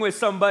arguing with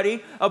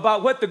somebody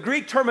about what the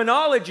Greek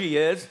terminology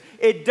is,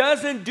 it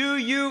doesn't do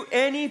you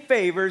any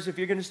favors if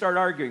you're going to start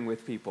arguing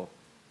with people.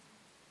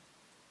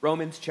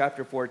 Romans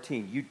chapter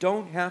 14. You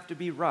don't have to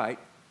be right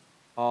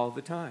all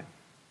the time.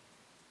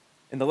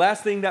 And the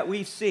last thing that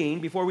we've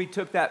seen before we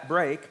took that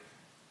break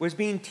was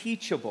being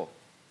teachable.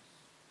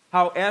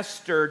 How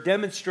Esther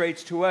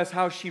demonstrates to us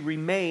how she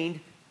remained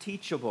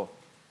teachable.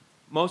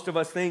 Most of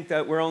us think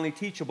that we're only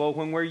teachable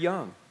when we're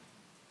young.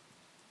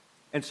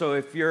 And so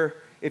if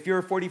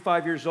you're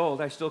 45 years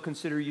old, I still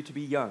consider you to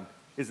be young.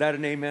 Is that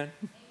an amen?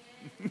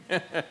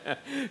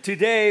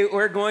 Today,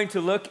 we're going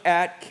to look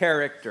at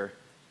character.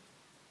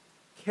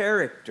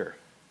 Character.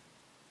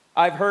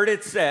 I've heard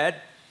it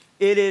said,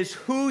 it is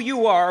who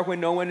you are when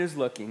no one is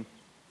looking.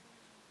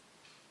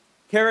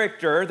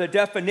 Character, the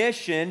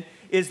definition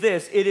is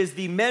this: it is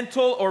the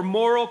mental or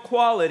moral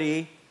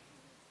quality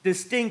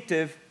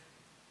distinctive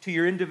to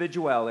your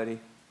individuality.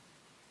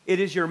 It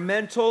is your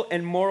mental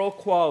and moral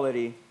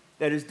quality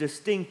that is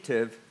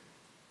distinctive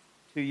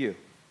to you.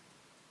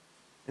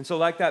 And so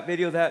like that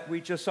video that we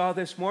just saw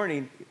this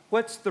morning,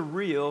 what's the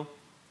real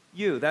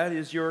you? That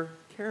is your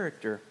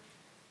character.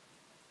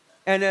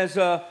 And as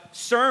a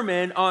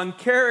sermon on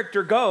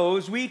character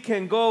goes, we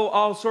can go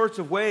all sorts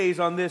of ways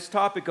on this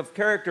topic of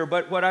character,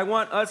 but what I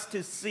want us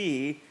to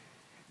see,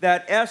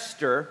 that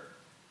Esther,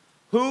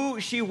 who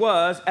she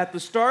was at the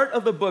start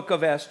of the book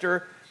of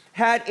Esther,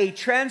 had a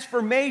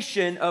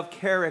transformation of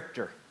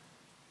character.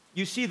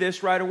 You see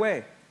this right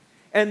away.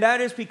 And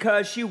that is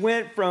because she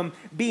went from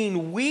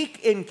being weak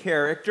in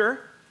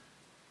character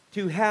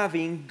to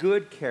having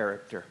good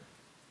character.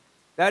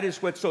 That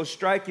is what's so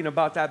striking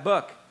about that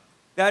book.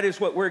 That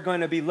is what we're going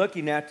to be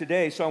looking at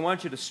today. So I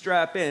want you to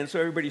strap in. So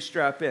everybody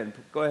strap in.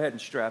 Go ahead and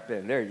strap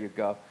in. There you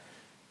go.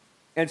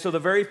 And so the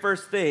very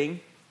first thing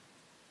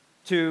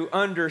to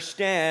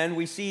understand,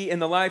 we see in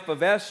the life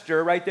of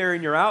Esther, right there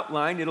in your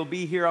outline, it'll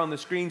be here on the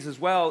screens as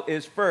well,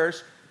 is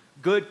first,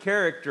 good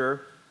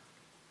character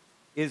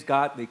is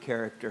godly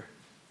character.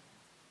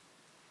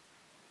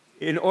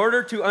 In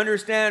order to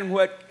understand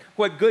what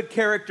good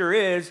character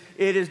is,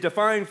 it is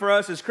defined for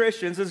us as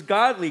Christians as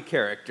godly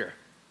character.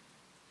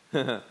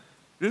 This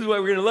is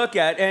what we're going to look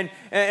at. And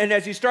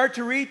as you start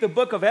to read the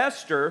book of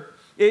Esther,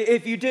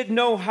 if you didn't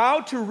know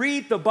how to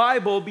read the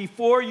Bible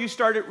before you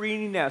started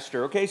reading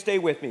Esther, okay, stay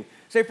with me.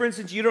 Say, for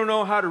instance, you don't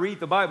know how to read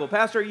the Bible.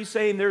 Pastor, are you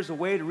saying there's a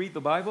way to read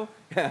the Bible?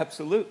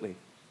 Absolutely.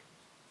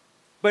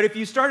 But if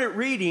you started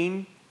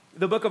reading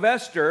the book of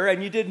Esther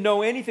and you didn't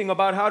know anything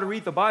about how to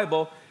read the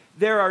Bible,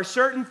 there are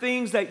certain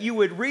things that you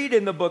would read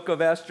in the book of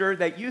Esther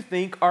that you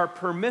think are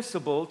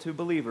permissible to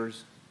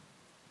believers.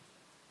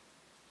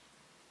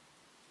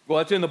 Well,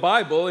 it's in the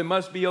Bible, it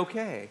must be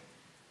okay.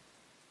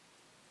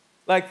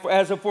 Like,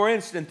 for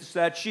instance,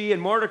 that she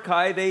and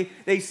Mordecai,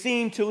 they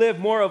seem to live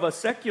more of a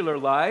secular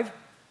life,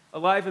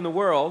 alive in the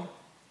world,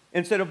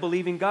 instead of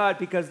believing God,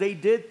 because they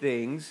did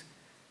things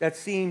that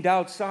seemed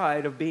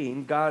outside of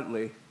being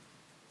godly.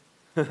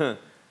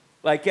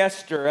 Like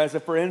Esther,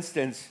 for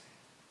instance,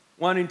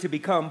 wanting to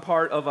become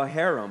part of a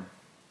harem.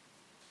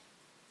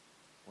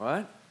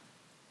 What?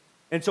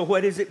 And so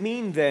what does it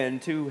mean then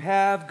to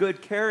have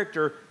good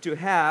character, to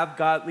have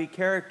godly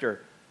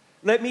character?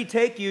 Let me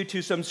take you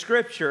to some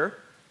scripture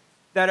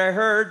that I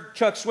heard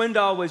Chuck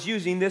Swindoll was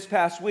using this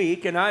past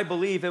week, and I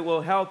believe it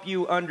will help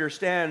you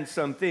understand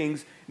some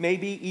things,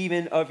 maybe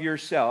even of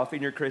yourself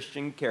in your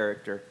Christian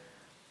character.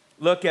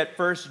 Look at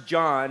 1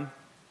 John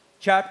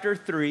chapter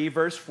 3,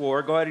 verse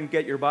 4. Go ahead and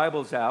get your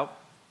Bibles out.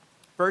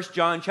 1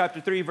 John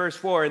chapter 3, verse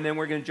 4, and then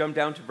we're going to jump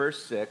down to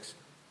verse 6.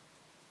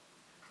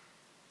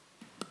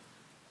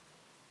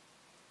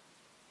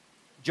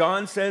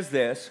 John says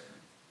this,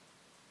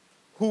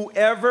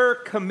 whoever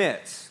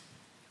commits.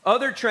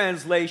 Other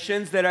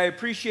translations that I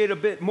appreciate a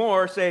bit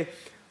more say,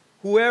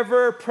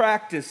 whoever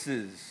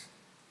practices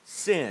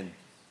sin.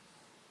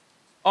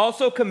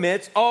 Also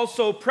commits,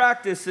 also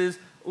practices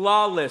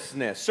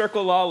lawlessness.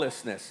 Circle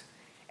lawlessness.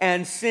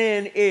 And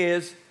sin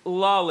is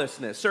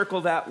lawlessness.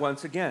 Circle that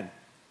once again.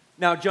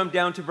 Now jump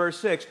down to verse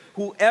 6.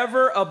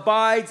 Whoever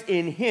abides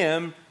in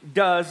him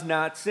does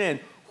not sin.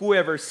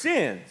 Whoever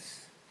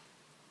sins,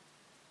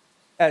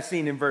 as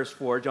seen in verse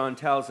 4, John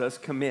tells us,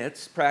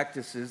 commits,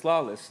 practices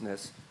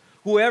lawlessness.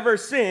 Whoever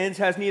sins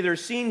has neither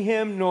seen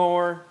him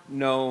nor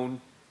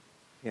known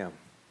him.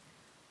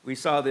 We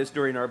saw this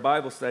during our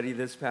Bible study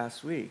this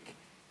past week.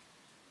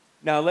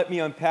 Now let me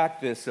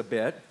unpack this a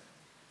bit.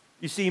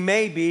 You see,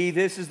 maybe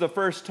this is the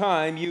first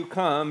time you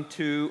come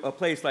to a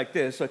place like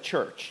this, a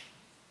church.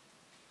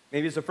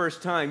 Maybe it's the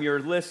first time you're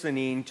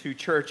listening to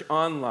church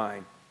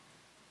online.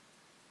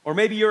 Or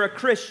maybe you're a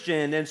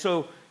Christian, and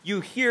so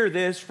you hear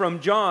this from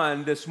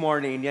John this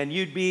morning, and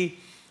you'd be,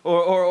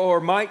 or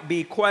might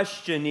be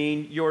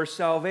questioning your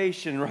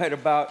salvation right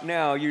about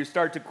now. You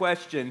start to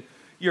question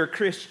your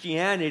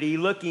Christianity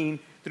looking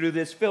through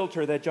this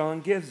filter that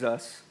John gives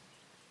us.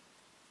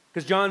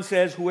 Because John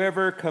says,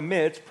 whoever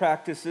commits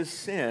practices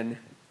sin.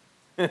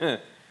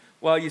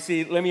 Well, you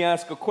see, let me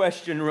ask a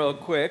question real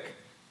quick.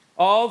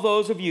 All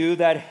those of you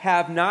that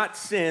have not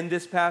sinned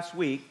this past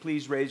week,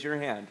 please raise your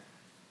hand.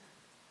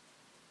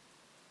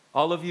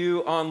 All of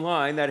you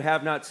online that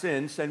have not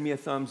sinned, send me a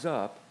thumbs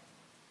up.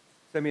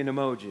 Send me an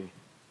emoji.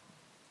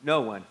 No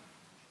one.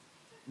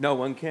 No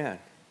one can.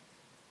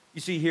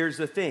 You see, here's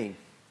the thing.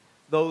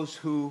 Those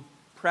who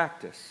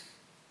practice,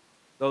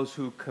 those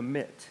who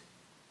commit.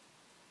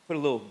 Put a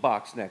little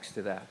box next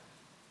to that.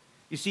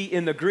 You see,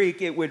 in the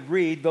Greek, it would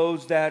read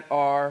those that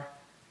are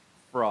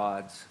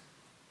frauds.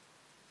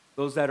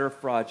 Those that are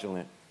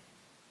fraudulent.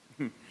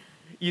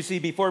 You see,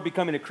 before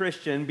becoming a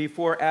Christian,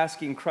 before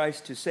asking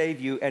Christ to save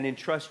you and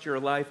entrust your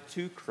life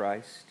to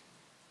Christ,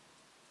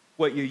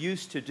 what you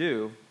used to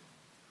do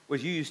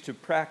was you used to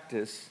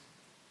practice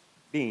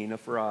being a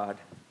fraud.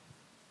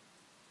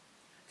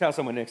 Tell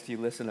someone next to you,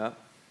 listen up.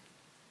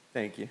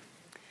 Thank you.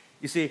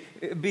 You see,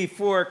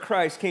 before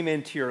Christ came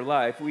into your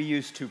life, we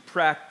used to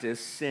practice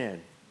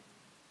sin.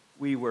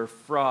 We were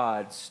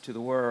frauds to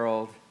the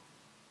world.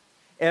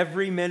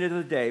 Every minute of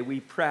the day, we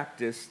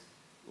practiced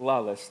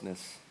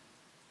lawlessness.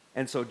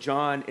 And so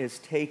John is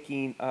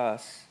taking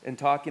us and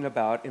talking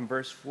about in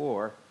verse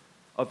 4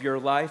 of your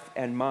life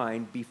and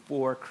mine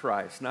before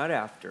Christ, not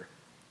after.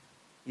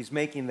 He's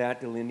making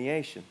that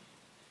delineation.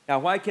 Now,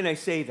 why can I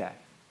say that?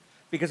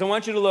 Because I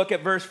want you to look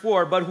at verse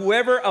 4. But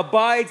whoever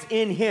abides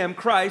in him,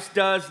 Christ,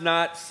 does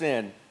not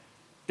sin,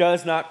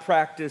 does not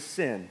practice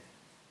sin.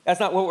 That's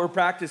not what we're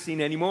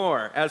practicing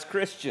anymore as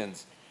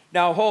Christians.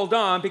 Now, hold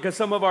on, because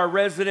some of our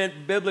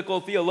resident biblical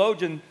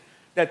theologians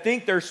that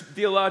think they're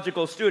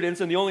theological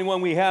students, and the only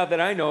one we have that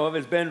I know of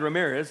is Ben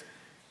Ramirez.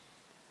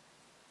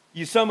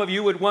 Some of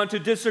you would want to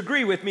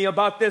disagree with me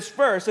about this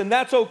verse, and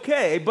that's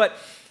okay. But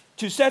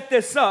to set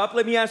this up,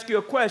 let me ask you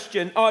a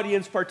question.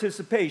 Audience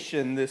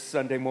participation this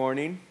Sunday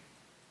morning.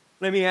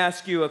 Let me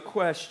ask you a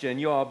question.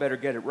 You all better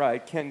get it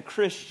right. Can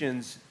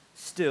Christians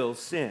still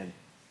sin?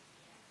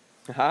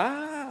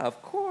 Ah,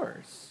 of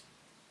course.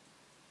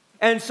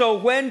 And so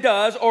when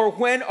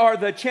are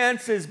the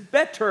chances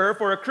better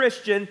for a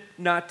Christian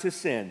not to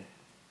sin?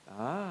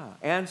 Ah,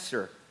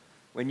 answer,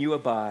 when you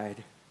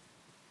abide.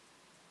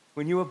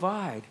 When you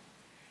abide.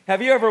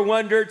 Have you ever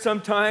wondered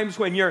sometimes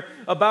when you're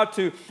about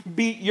to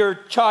beat your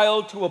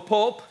child to a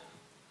pulp?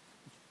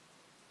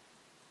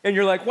 And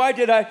you're like, why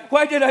did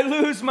I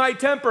lose my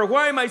temper?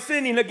 Why am I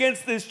sinning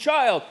against this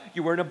child?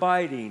 You weren't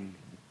abiding.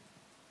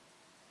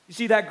 You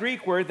see, that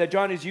Greek word that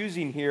John is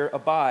using here,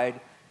 abide,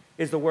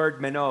 is the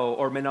word meno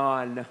or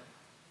menon.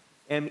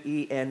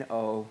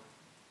 M-E-N-O.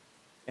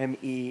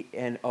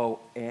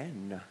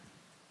 M-E-N-O-N.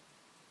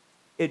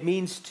 It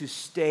means to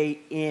stay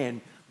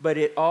in, but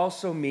it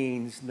also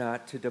means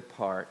not to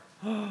depart.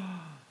 I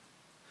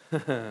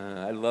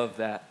love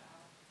that.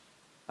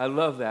 I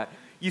love that.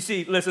 You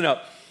see, listen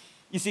up.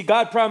 You see,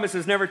 God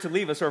promises never to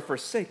leave us or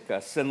forsake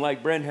us. And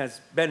like Ben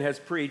has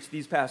preached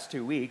these past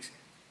 2 weeks,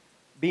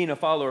 being a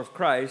follower of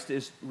Christ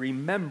is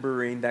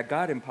remembering that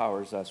God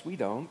empowers us. We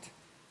don't.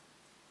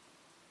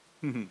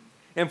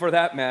 And for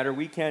that matter,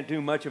 we can't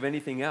do much of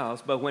anything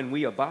else. But when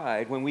we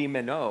abide, when we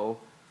meno,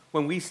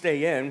 when we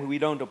stay in, when we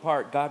don't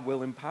depart, God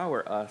will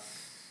empower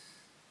us.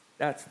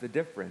 That's the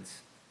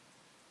difference.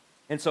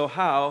 And so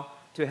how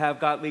to have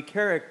godly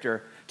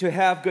character? To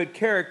have good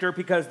character,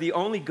 because the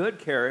only good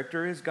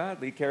character is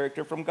godly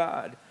character from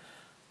God.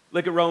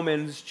 Look at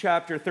Romans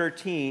chapter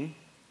 13,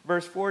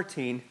 verse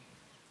 14.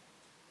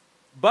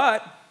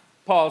 But,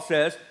 Paul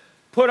says,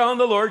 put on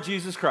the Lord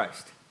Jesus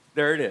Christ.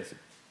 There it is.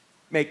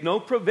 Make no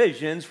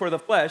provisions for the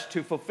flesh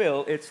to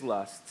fulfill its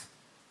lusts.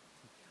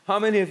 How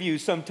many of you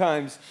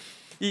sometimes,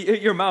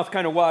 your mouth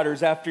kind of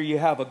waters after you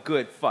have a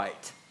good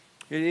fight?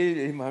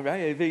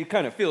 It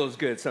kind of feels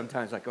good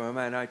sometimes, like, oh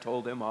man, I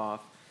told him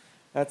off.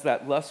 That's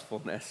that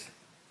lustfulness.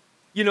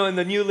 You know, in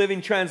the New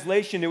Living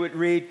Translation, it would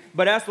read,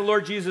 but ask the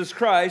Lord Jesus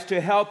Christ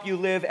to help you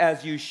live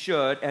as you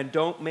should, and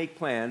don't make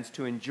plans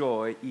to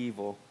enjoy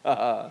evil.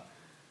 Put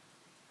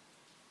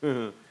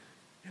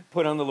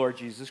on the Lord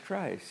Jesus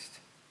Christ.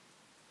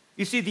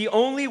 You see, the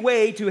only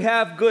way to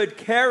have good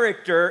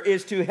character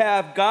is to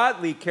have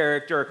godly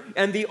character.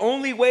 And the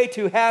only way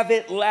to have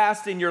it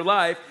last in your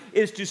life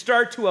is to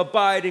start to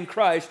abide in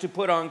Christ, to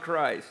put on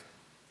Christ.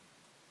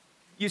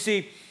 You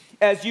see,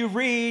 as you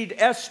read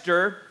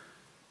Esther,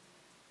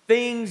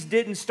 things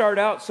didn't start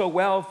out so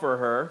well for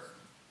her.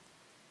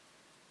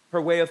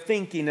 Her way of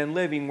thinking and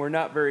living were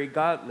not very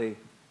godly.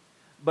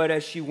 But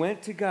as she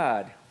went to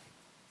God,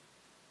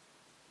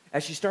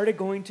 as she started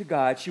going to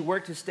God, she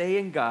worked to stay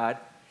in God.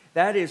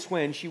 That is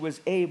when she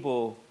was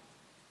able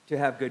to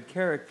have good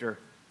character.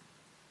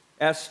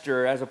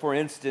 Esther, as a for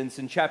instance,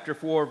 in chapter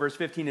 4, verse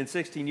 15 and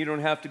 16, you don't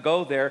have to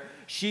go there.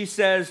 She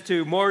says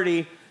to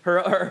Morty,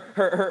 her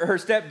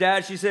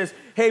stepdad, she says,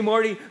 hey,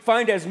 Morty,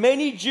 find as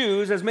many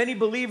Jews, as many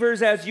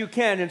believers as you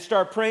can and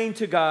start praying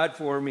to God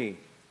for me.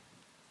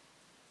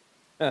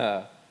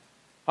 How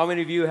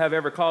many of you have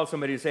ever called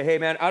somebody to say, hey,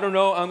 man, I don't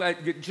know,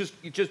 just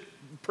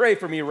pray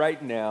for me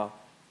right now.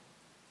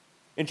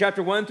 In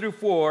chapter 1 through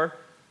 4,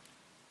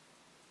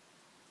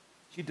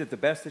 she did the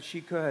best that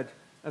she could.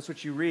 That's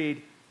what you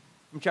read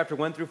from chapter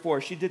 1 through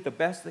 4. She did the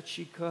best that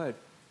she could.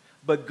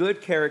 But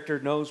good character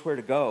knows where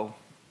to go,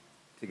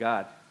 to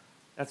God.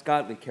 That's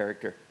godly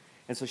character.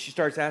 And so she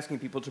starts asking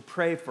people to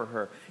pray for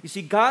her. You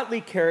see,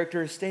 godly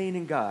character is staying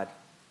in God.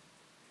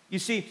 You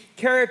see,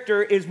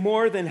 character is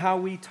more than how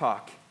we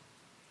talk.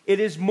 It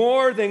is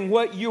more than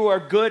what you are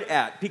good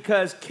at,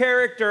 because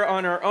character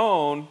on our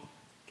own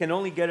can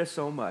only get us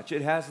so much.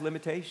 It has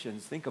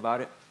limitations. Think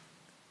about it.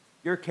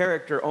 Your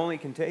character only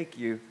can take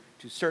you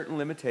to certain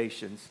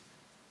limitations.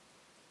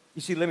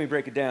 You see, let me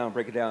break it down.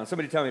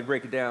 Somebody tell me to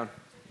break it down.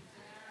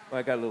 Oh,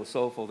 I got a little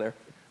soulful there.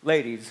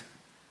 Ladies,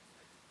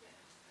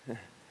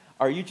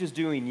 are you just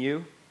doing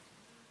you?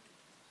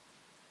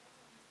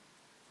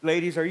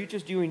 Ladies, are you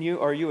just doing you,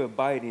 or are you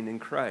abiding in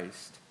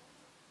Christ?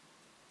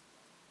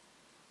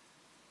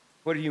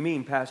 What do you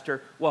mean,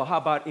 Pastor? Well, how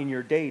about in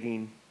your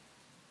dating?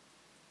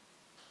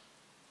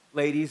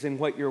 Ladies, in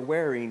what you're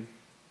wearing,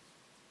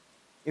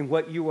 in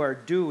what you are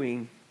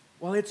doing.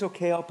 Well, it's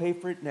okay, I'll pay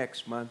for it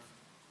next month.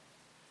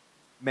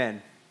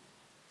 Men.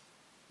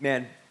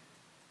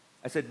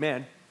 I said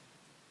men.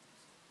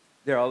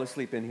 They're all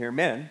asleep in here.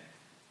 Men.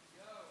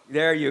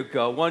 There you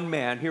go. One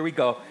man. Here we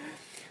go.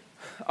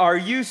 Are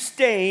you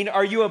staying?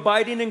 Are you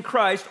abiding in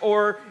Christ?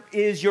 Or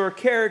is your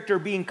character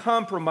being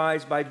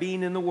compromised by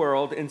being in the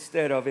world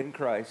instead of in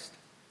Christ?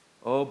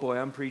 Oh boy,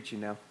 I'm preaching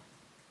now.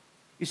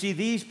 You see,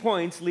 these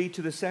points lead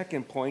to the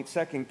second point.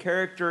 Second,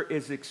 character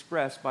is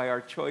expressed by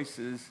our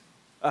choices.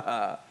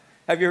 Have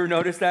you ever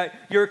noticed that?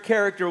 Your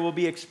character will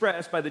be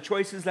expressed by the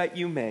choices that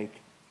you make.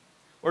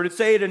 Or to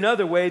say it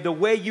another way, the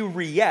way you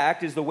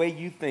react is the way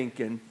you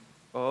thinking.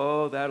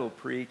 Oh, that'll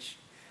preach.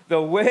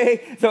 The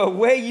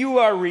way you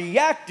are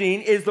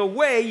reacting is the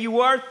way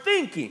you are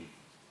thinking.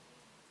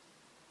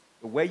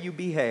 The way you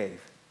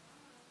behave.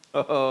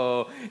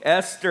 Oh,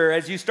 Esther,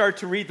 as you start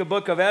to read the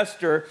book of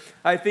Esther,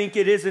 I think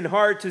it isn't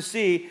hard to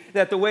see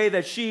that the way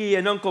that she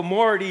and Uncle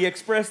Morty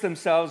expressed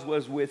themselves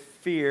was with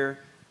fear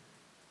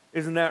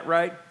Isn't that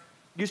right?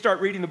 You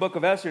start reading the book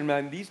of Esther, and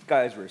man, these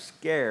guys were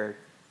scared.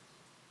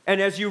 And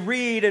as you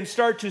read and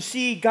start to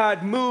see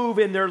God move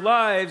in their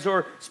lives,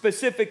 or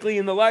specifically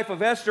in the life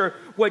of Esther,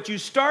 what you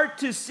start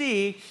to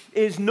see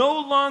is no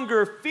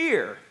longer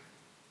fear,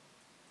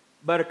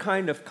 but a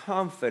kind of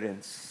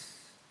confidence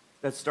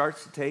that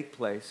starts to take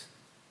place.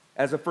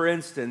 As a for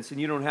instance, and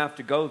you don't have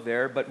to go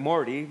there, but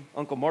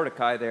Uncle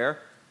Mordecai there,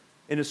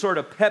 in a sort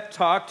of pep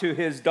talk to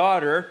his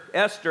daughter,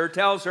 Esther,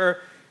 tells her,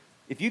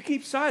 if you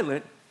keep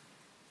silent,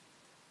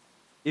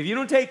 if you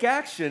don't take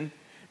action,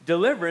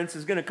 deliverance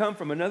is going to come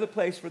from another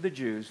place for the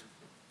Jews.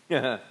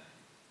 And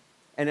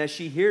as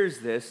she hears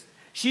this,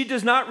 she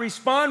does not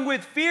respond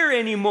with fear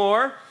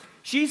anymore.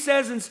 She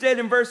says instead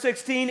in verse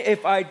 16,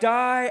 if I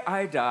die,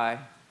 I die.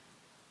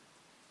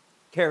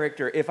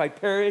 Character, if I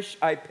perish,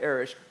 I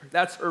perish.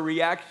 That's her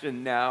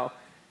reaction now.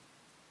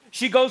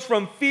 She goes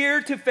from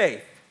fear to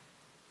faith.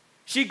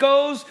 She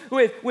goes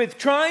with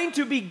trying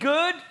to be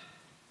good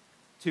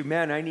to,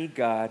 man, I need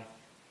God.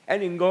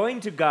 And in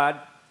going to God,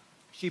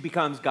 she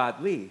becomes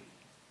godly.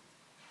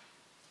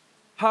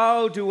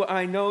 How do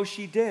I know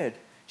she did?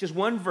 Just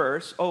one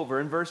verse over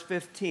in verse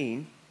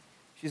 15.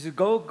 She said,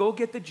 go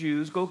get the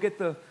Jews, go get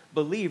the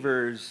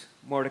believers,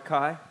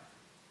 Mordecai.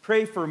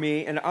 Pray for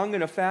me, and I'm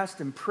going to fast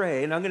and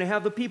pray, and I'm going to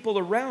have the people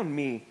around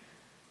me.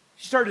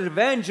 She started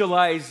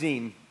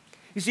evangelizing.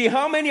 You see,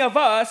 how many of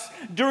us,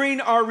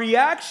 during our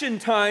reaction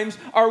times,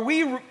 are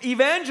we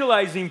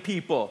evangelizing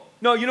people?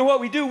 No, you know what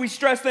we do? We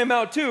stress them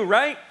out too,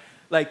 right?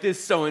 Like,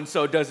 this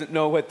so-and-so doesn't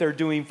know what they're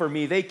doing for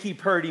me. They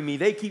keep hurting me.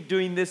 They keep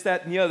doing this,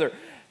 that, and the other.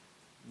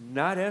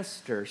 Not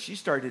Esther. She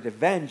started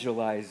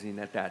evangelizing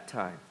at that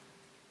time.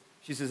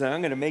 She says,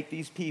 I'm going to make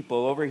these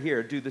people over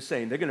here do the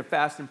same. They're going to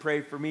fast and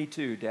pray for me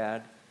too,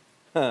 Dad.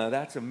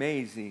 That's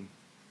amazing.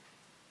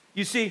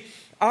 You see,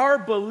 our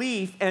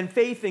belief and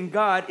faith in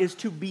God is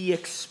to be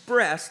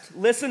expressed,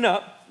 listen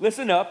up,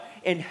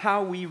 in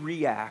how we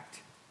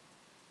react.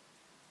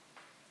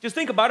 Just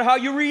think about how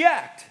you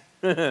react.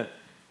 I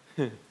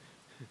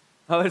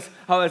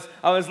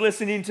was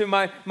listening to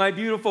my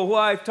beautiful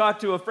wife talk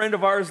to a friend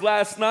of ours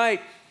last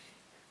night.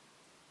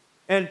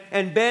 And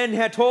Ben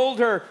had told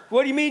her,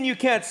 what do you mean you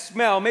can't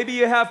smell? Maybe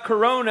you have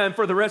corona. And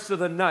for the rest of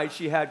the night,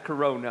 she had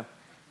corona.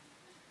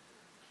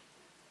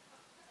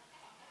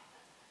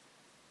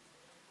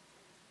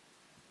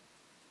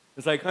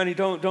 It's like, honey,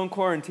 don't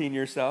quarantine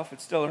yourself.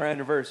 It's still our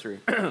anniversary.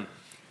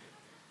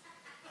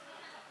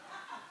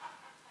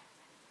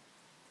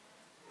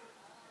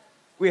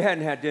 We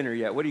hadn't had dinner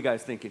yet. What are you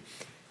guys thinking?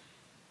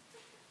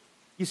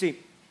 You see,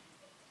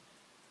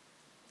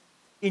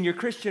 in your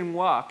Christian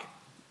walk,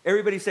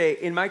 everybody say,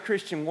 in my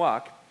Christian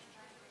walk,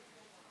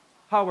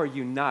 how are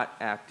you not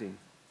acting?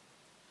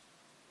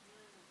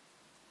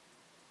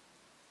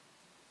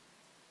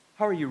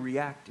 How are you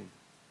reacting?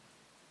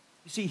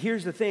 You see,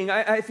 here's the thing.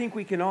 I think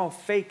we can all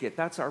fake it.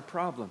 That's our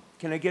problem.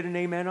 Can I get an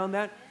amen on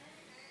that?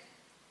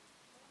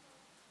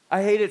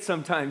 I hate it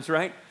sometimes,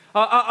 right?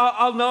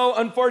 I'll know,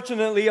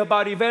 unfortunately,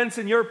 about events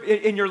in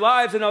your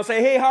lives, and I'll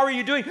say, hey, how are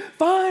you doing?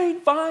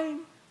 Fine.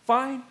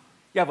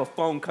 You have a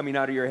phone coming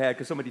out of your head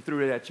because somebody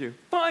threw it at you.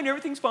 Fine,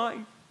 everything's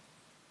fine.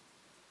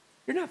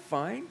 You're not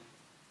fine.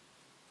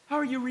 How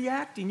are you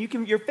reacting?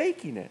 You're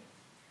faking it.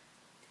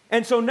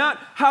 And so not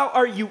how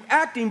are you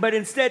acting, but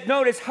instead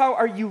notice how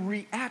are you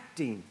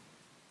reacting.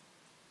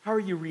 How are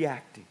you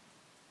reacting?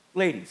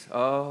 Ladies,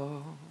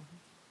 how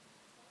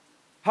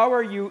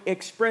are you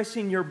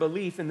expressing your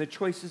belief in the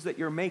choices that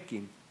you're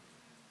making?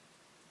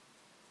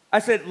 I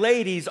said,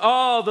 ladies,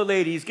 all the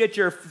ladies, get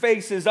your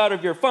faces out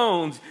of your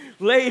phones.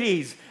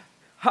 Ladies,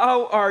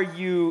 how are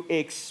you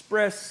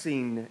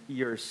expressing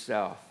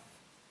yourself?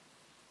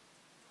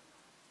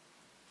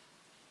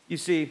 You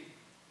see,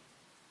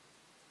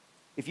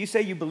 if you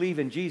say you believe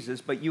in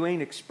Jesus, but you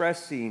ain't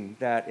expressing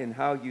that in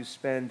how you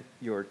spend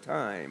your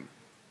time,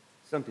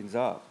 something's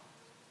up.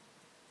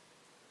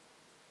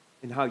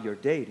 In how you're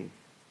dating.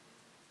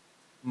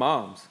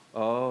 Moms,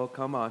 oh,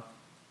 come on.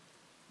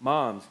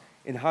 Moms,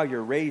 in how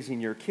you're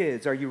raising your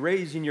kids. Are you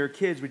raising your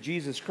kids with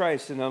Jesus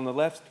Christ and on the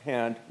left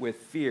hand with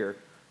fear?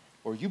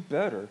 Or you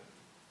better.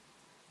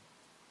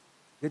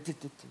 Be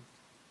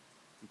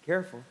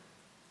careful.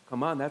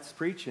 Come on, that's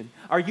preaching.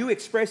 Are you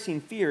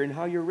expressing fear in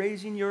how you're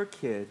raising your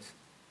kids?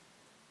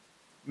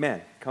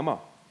 Men, come on.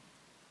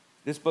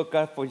 This book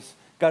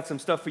got some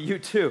stuff for you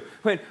too.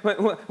 When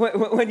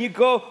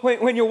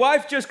your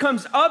wife just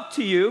comes up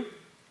to you,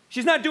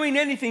 she's not doing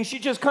anything. She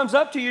just comes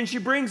up to you and she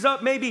brings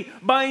up maybe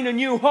buying a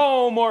new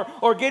home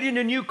or getting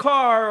a new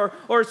car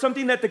or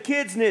something that the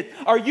kids need.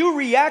 Are you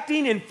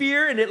reacting in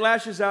fear and it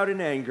lashes out in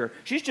anger?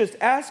 She's just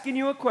asking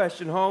you a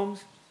question,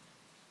 Holmes.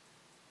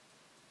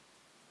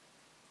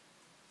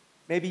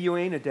 Maybe you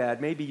ain't a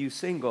dad. Maybe you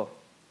single.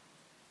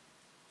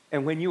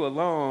 And when you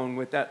alone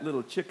with that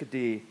little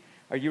chickadee,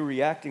 are you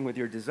reacting with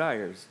your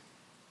desires?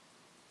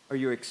 Are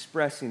you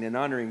expressing and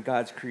honoring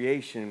God's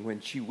creation when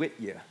she with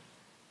you?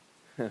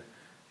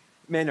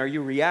 Men, are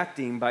you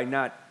reacting by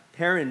not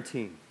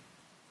parenting?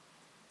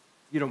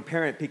 You don't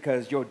parent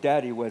because your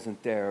daddy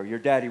wasn't there or your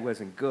daddy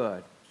wasn't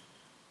good.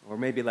 Or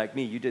maybe like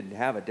me, you didn't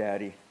have a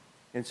daddy.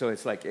 And so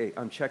it's like, hey,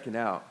 I'm checking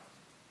out.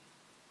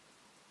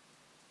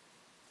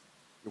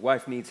 Your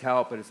wife needs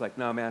help, but it's like,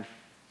 no, man,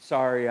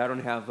 sorry, I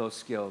don't have those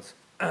skills.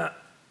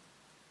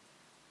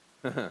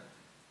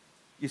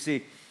 You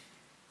see,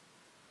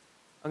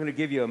 I'm going to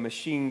give you a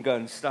machine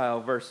gun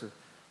style verse,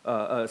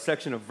 a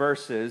section of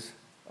verses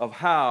of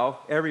how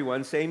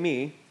everyone, say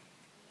me,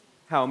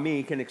 how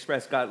me can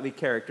express godly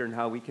character and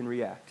how we can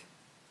react,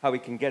 how we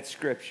can get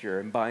scripture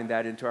and bind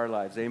that into our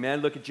lives.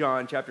 Amen. Look at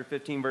John chapter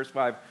 15, verse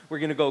 5. We're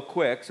going to go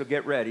quick, so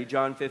get ready.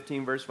 John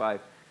 15, verse 5.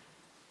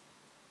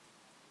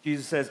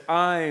 Jesus says,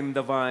 I'm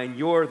the vine,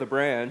 you're the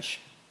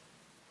branch.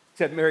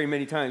 Except very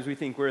many times we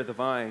think we're the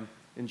vine,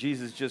 and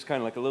Jesus is just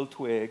kind of like a little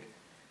twig.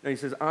 No, he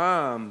says,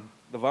 I'm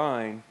the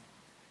vine.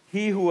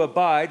 He who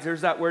abides, there's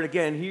that word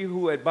again, he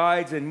who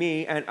abides in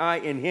me and I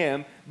in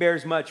him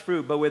bears much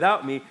fruit, but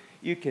without me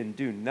you can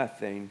do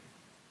nothing.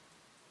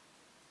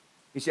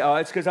 You say, oh,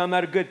 it's because I'm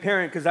not a good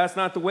parent because that's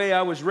not the way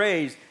I was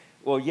raised.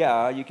 Well,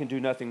 yeah, you can do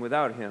nothing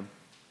without him.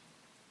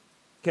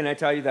 Can I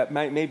tell you that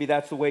maybe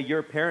that's the way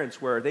your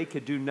parents were? They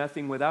could do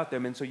nothing without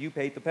them, and so you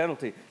paid the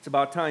penalty. It's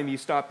about time you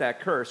stopped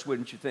that curse,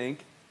 wouldn't you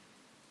think?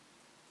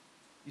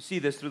 You see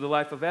this through the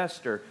life of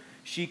Esther.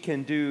 She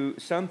can do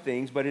some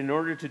things, but in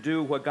order to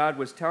do what God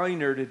was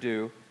telling her to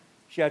do,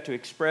 she had to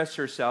express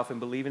herself and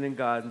believing in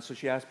God, and so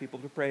she asked people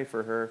to pray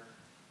for her.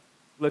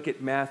 Look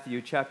at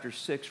Matthew chapter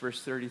 6, verse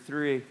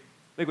 33.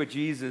 Look what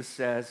Jesus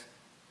says.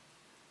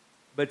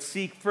 But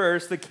seek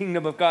first the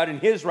kingdom of God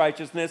and his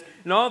righteousness,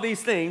 and all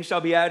these things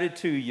shall be added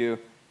to you.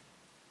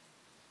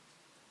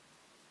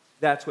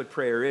 That's what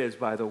prayer is,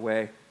 by the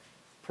way.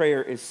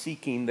 Prayer is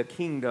seeking the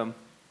kingdom.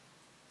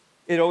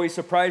 It always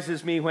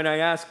surprises me when I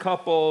ask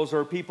couples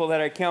or people that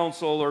I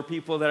counsel or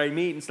people that I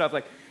meet and stuff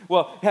like,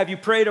 well, have you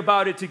prayed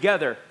about it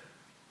together?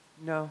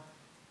 No,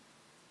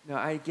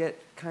 I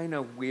get kind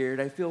of weird.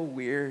 I feel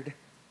weird.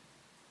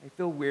 I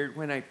feel weird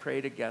when I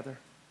pray together.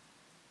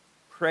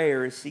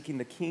 Prayer is seeking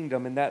the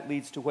kingdom, and that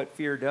leads to what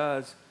fear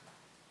does.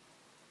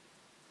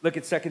 Look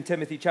at 2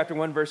 Timothy chapter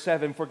 1, verse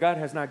 7. For God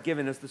has not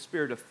given us the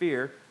spirit of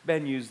fear,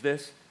 Ben used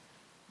this,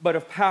 but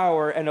of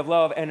power and of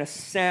love and a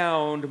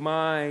sound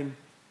mind.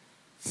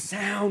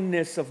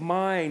 Soundness of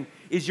mind.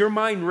 Is your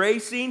mind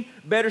racing?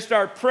 Better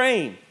start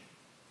praying,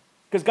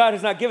 because God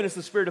has not given us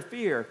the spirit of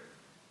fear.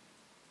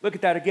 Look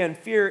at that again.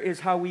 Fear is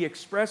how we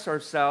express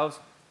ourselves,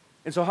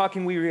 and so how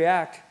can we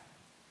react?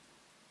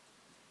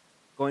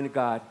 Going to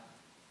God.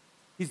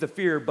 He's the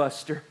fear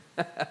buster.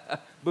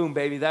 Boom,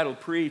 baby, that'll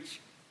preach.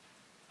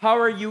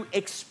 How are you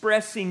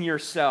expressing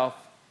yourself?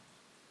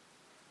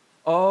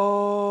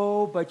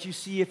 Oh, but you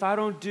see, if I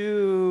don't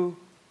do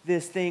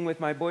this thing with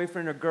my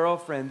boyfriend or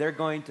girlfriend, they're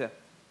going to.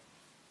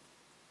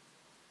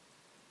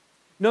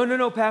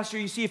 No, Pastor,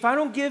 you see, if I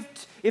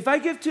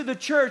give to the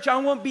church, I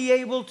won't be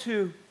able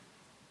to.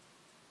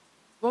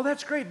 Well,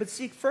 that's great, but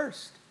seek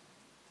first.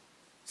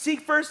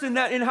 Seek first in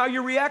how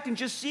you're reacting.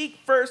 Just seek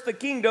first the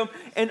kingdom,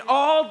 and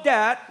all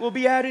that will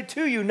be added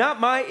to you. Not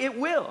might, it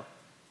will.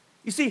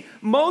 You see,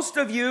 most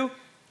of you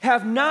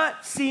have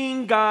not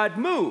seen God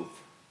move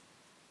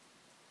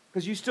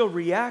because you're still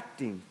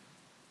reacting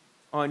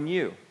on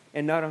you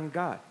and not on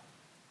God,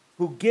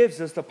 who gives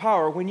us the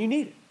power when you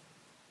need it.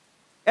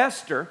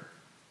 Esther,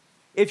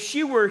 if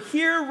she were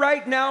here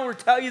right now, would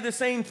tell you the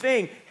same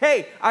thing.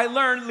 Hey, I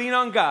learned, lean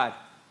on God.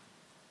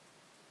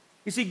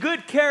 You see,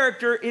 good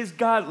character is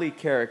godly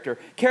character.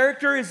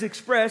 Character is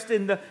expressed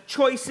in the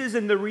choices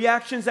and the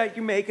reactions that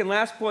you make. And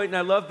last point, and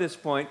I love this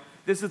point,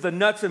 this is the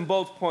nuts and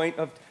bolts point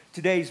of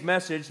today's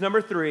message.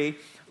 Number 3,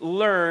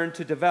 learn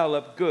to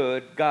develop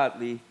good,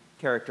 godly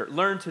character.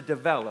 Learn to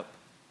develop.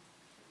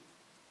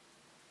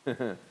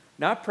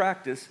 Not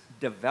practice,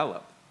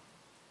 develop.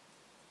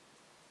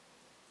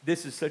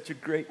 This is such a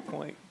great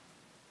point.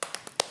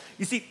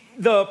 You see,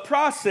 the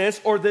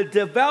process or the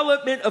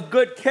development of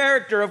good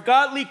character, of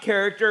godly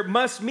character,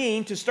 must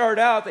mean to start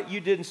out that you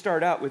didn't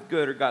start out with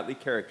good or godly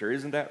character.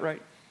 Isn't that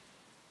right?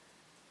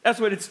 That's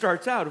what it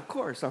starts out. Of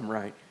course, I'm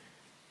right.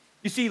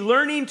 You see,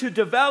 learning to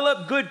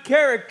develop good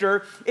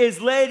character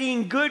is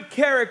letting good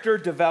character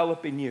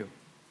develop in you.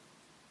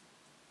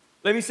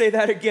 Let me say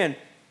that again.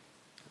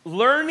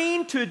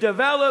 Learning to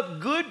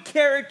develop good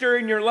character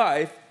in your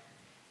life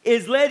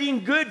is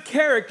letting good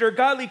character,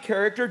 godly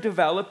character,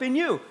 develop in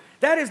you.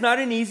 That is not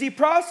an easy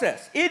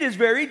process. It is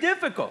very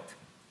difficult.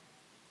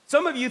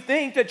 Some of you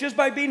think that just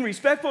by being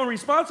respectful and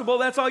responsible,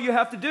 that's all you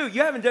have to do.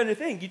 You haven't done a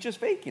thing. You're just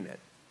faking it.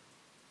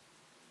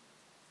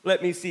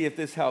 Let me see if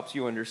this helps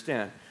you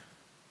understand.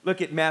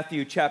 Look at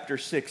Matthew chapter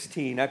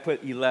 16. I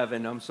put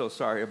 11. I'm so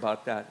sorry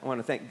about that. I want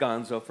to thank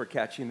Gonzo for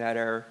catching that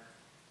error.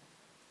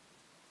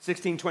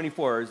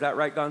 16:24. Is that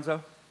right,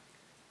 Gonzo?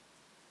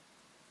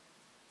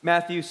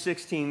 Matthew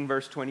 16,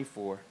 verse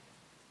 24.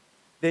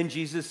 Then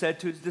Jesus said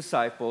to his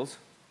disciples,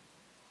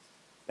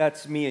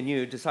 that's me and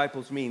you.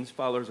 Disciples means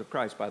followers of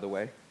Christ, by the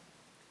way.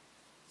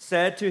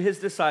 Said to his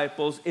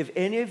disciples, if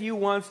any of you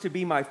wants to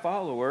be my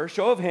follower,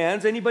 show of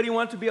hands, anybody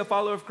want to be a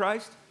follower of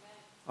Christ?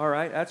 All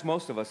right, that's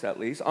most of us at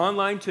least.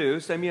 Online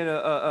too, send me an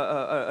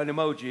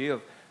emoji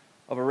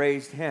of a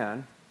raised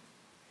hand.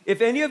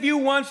 If any of you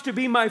wants to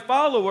be my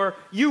follower,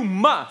 you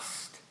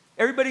must.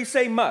 Everybody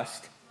say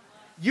must.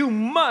 You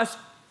must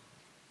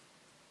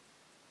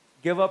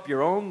give up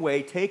your own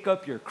way, take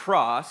up your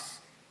cross,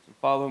 and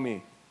follow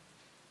me.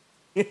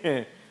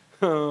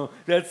 Oh,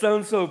 that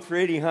sounds so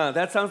pretty, huh?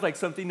 That sounds like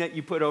something that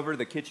you put over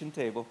the kitchen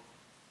table.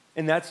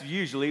 And that's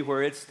usually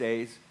where it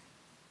stays.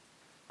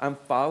 I'm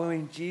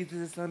following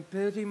Jesus. I'm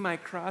putting my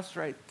cross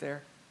right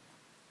there.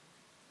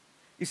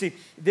 You see,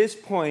 this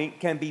point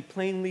can be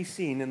plainly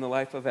seen in the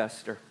life of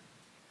Esther.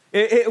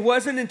 It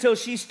wasn't until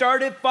she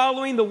started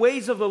following the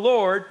ways of the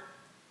Lord,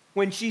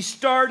 when she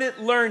started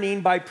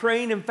learning by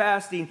praying and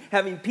fasting,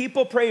 having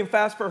people pray and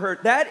fast for her,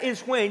 that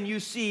is when you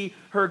see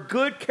her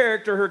good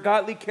character, her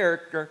godly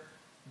character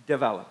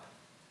develop.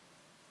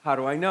 How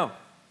do I know?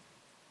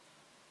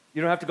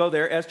 You don't have to go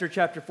there. Esther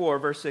chapter 4,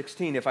 verse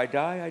 16. If I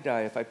die, I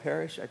die. If I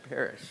perish, I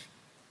perish.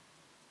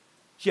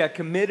 She had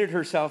committed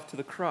herself to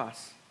the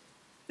cross.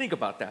 Think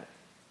about that.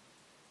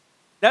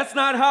 That's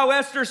not how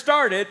Esther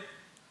started.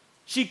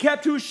 She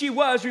kept who she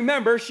was.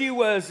 Remember, she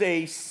was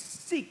a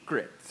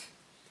secret.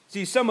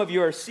 See, some of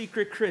you are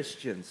secret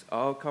Christians.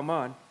 Oh, come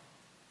on.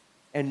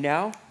 And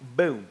now,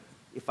 boom.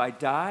 If I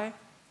die,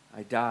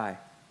 I die.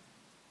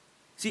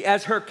 See,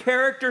 as her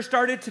character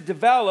started to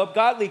develop,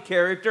 godly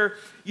character,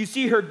 you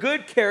see her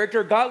good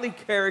character, godly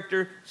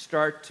character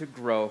start to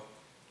grow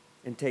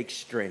and take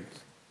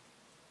strength.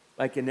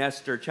 Like in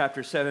Esther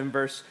chapter 7,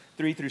 verse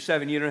 3 through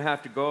 7, you don't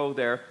have to go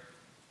there.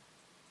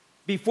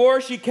 Before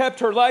she kept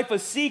her life a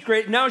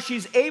secret, now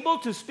she's able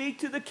to speak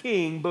to the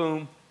king,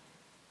 boom.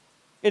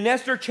 In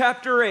Esther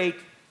chapter 8,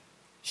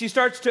 she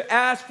starts to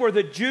ask for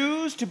the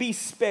Jews to be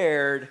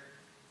spared.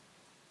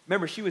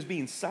 Remember, she was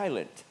being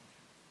silent.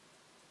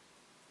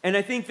 And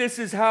I think this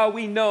is how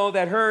we know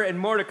that her and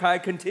Mordecai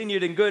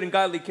continued in good and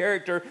godly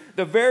character.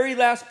 The very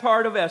last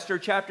part of Esther,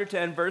 chapter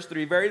 10, verse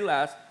 3, very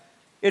last,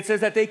 it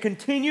says that they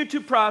continued to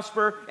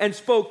prosper and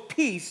spoke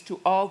peace to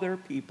all their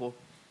people.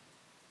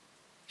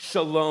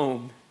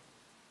 Shalom.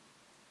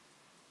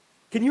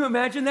 Can you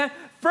imagine that?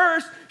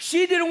 First,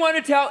 she didn't want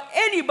to tell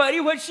anybody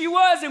what she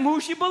was and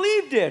who she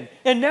believed in.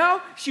 And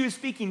now she was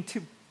speaking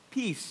to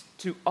peace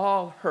to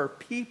all her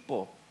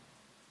people.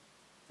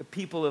 The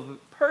people of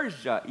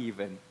Persia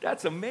even.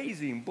 That's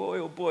amazing. Boy,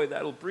 oh boy,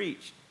 that'll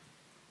preach.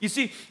 You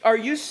see, are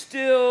you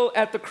still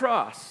at the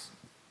cross?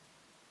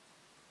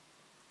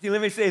 See,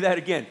 let me say that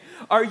again.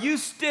 Are you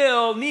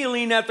still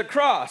kneeling at the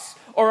cross?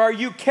 Or are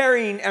you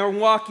carrying and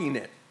walking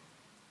it?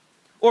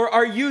 Or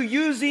are you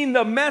using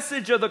the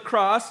message of the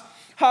cross,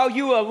 how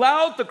you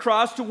allowed the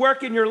cross to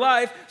work in your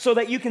life so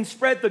that you can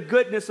spread the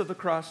goodness of the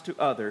cross to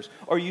others?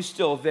 Or are you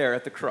still there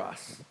at the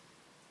cross?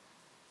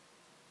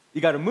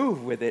 You got to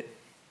move with it.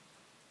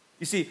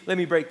 You see, let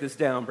me break this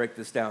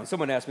down.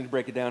 Someone asked me to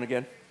break it down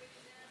again.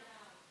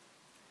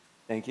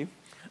 Thank you.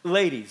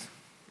 Ladies,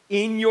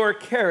 in your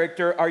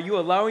character, are you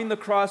allowing the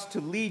cross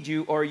to lead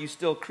you, or are you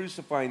still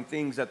crucifying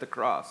things at the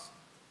cross?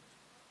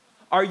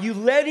 Are you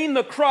letting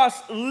the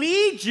cross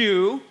lead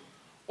you,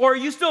 or are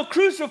you still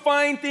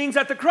crucifying things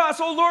at the cross?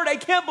 Oh, Lord, I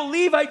can't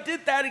believe I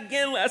did that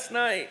again last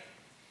night.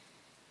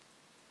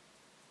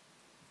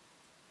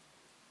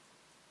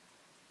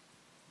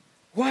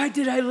 Why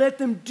did I let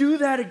them do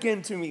that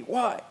again to me?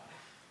 Why?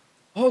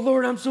 Oh,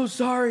 Lord, I'm so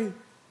sorry.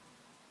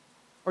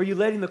 Are you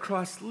letting the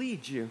cross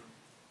lead you?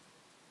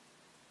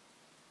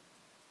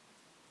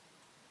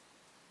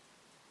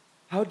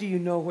 How do you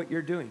know what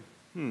you're doing?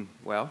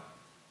 Well,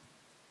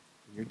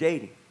 you're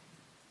dating.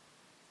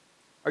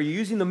 Are you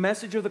using the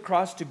message of the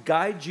cross to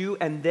guide you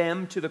and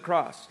them to the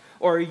cross?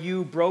 Or are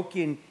you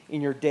broken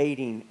in your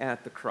dating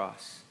at the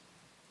cross?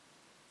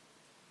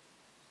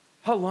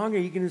 How long are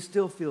you going to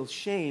still feel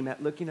shame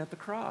at looking at the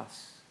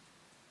cross?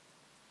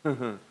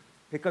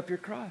 Pick up your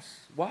cross.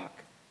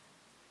 Walk.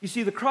 You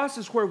see, the cross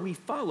is where we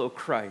follow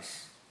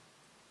Christ.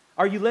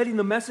 Are you letting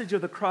the message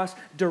of the cross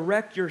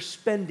direct your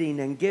spending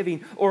and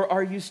giving? Or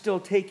are you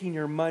still taking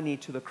your money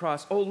to the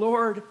cross? Oh,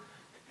 Lord,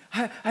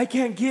 I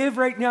can't give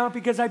right now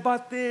because I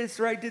bought this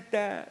or I did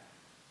that.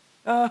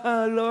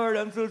 Lord,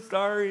 I'm so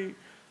sorry.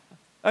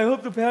 I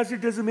hope the pastor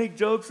doesn't make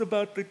jokes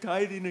about the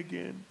tithing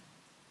again.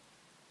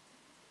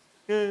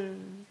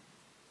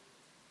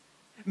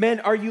 Men,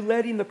 are you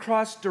letting the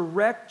cross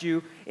direct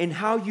you in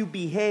how you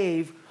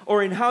behave?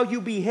 Or in how you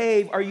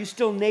behave, are you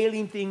still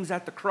nailing things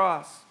at the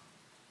cross?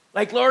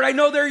 Like, Lord, I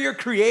know they're your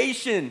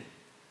creation,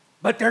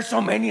 but there's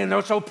so many and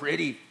they're so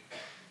pretty.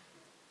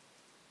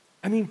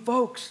 I mean,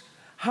 folks,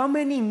 how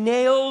many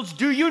nails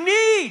do you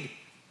need?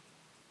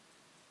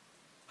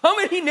 How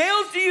many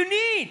nails do you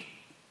need?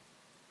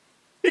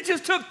 It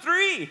just took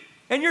 3,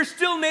 and you're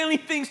still nailing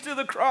things to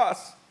the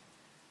cross.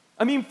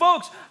 I mean,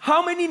 folks,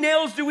 how many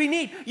nails do we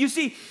need? You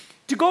see,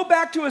 to go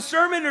back to a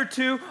sermon or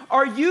two,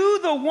 are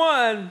you the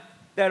one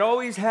that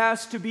always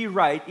has to be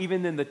right,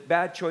 even in the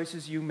bad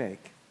choices you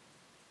make?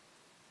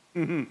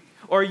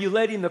 Or are you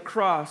letting the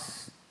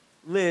cross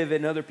live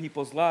in other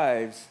people's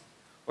lives?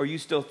 Or are you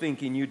still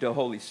thinking you the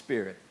Holy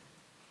Spirit?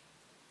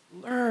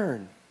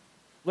 Learn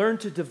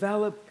to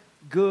develop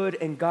good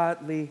and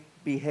godly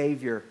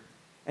behavior.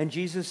 And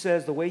Jesus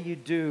says the way you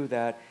do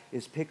that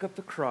is pick up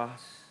the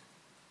cross,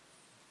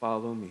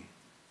 follow me.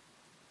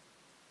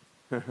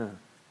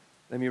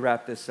 Let me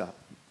wrap this up.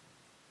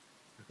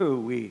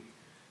 Ooh-wee.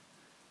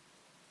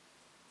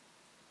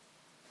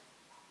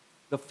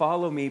 The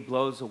follow me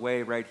blows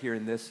away right here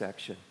in this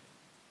section.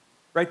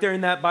 Right there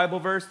in that Bible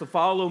verse, the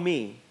follow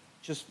me.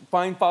 Just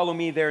find follow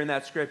me there in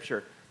that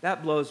scripture.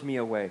 That blows me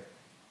away.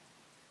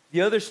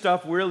 The other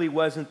stuff really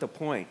wasn't the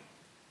point.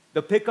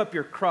 The pick up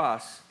your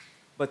cross,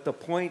 but the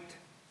point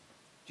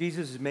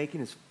Jesus is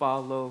making is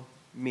follow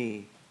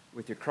me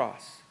with your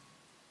cross.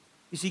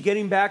 You see,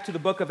 getting back to the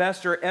book of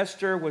Esther,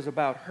 Esther was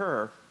about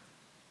her.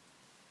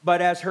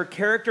 But as her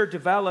character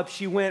developed,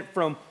 she went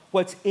from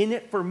what's in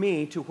it for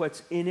me to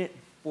what's in it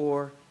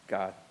for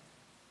God.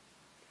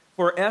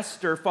 For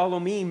Esther, follow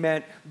me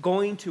meant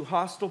going to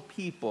hostile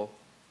people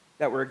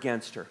that were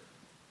against her.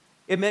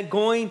 It meant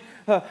going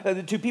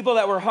to people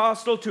that were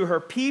hostile to her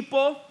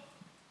people,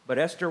 but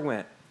Esther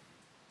went.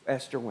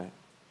 Esther went.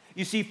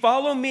 You see,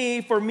 follow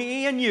me for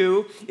me and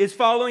you is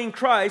following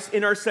Christ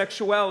in our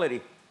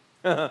sexuality,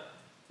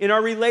 in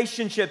our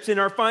relationships, in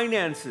our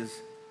finances,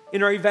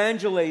 in our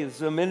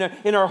evangelism,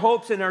 in our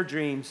hopes and our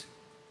dreams.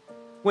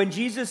 When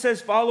Jesus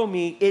says follow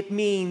me, it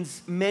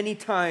means many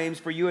times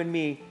for you and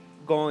me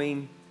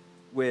going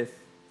with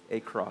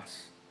a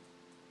cross.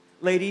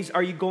 Ladies,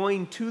 are you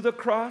going to the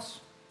cross?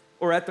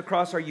 Or at the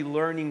cross, are you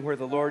learning where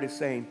the Lord is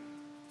saying,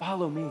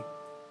 follow me?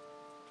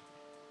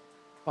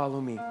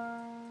 Follow me.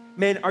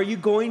 Men, are you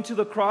going to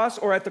the cross?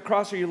 Or at the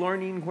cross, are you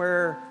learning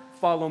where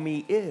follow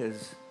me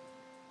is?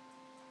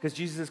 Because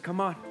Jesus says, come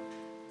on.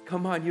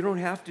 Come on. You don't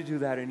have to do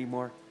that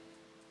anymore.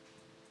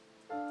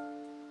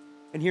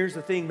 And here's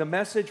the thing. The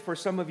message for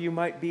some of you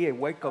might be a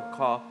wake-up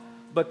call.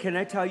 But can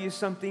I tell you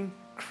something?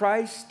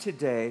 Christ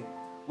today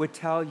would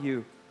tell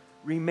you,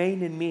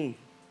 remain in me,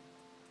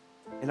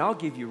 and I'll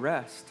give you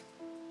rest.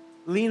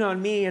 Lean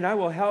on me and I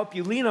will help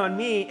you. Lean on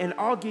me and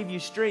I'll give you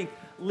strength.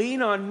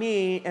 Lean on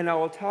me and I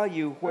will tell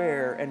you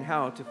where and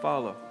how to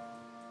follow.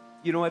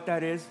 You know what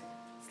that is?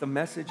 It's the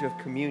message of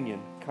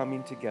communion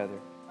coming together.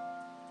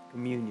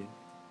 Communion.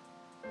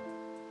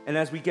 And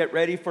as we get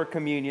ready for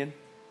communion,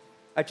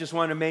 I just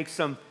want to make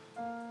some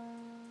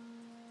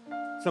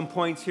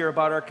points here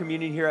about our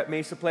communion here at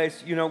Mesa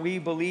Place. You know, we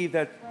believe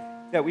that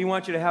we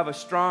want you to have a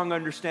strong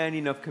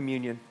understanding of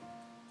communion.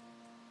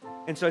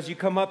 And so as you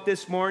come up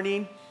this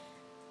morning,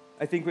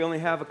 I think we only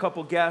have a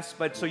couple guests,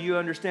 but so you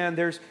understand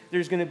there's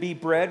going to be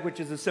bread, which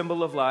is a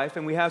symbol of life,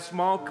 and we have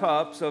small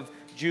cups of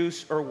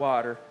juice or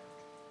water.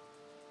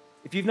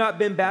 If you've not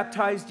been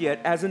baptized yet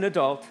as an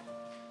adult,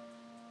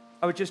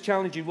 I would just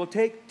challenge you, well,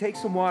 take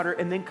some water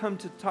and then come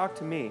to talk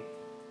to me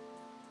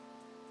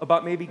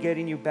about maybe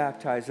getting you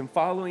baptized and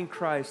following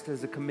Christ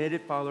as a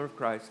committed follower of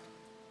Christ.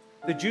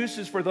 The juice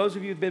is for those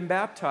of you who've been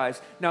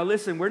baptized. Now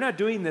listen, we're not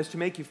doing this to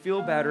make you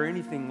feel bad or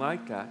anything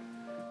like that.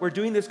 We're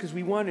doing this because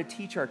we want to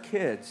teach our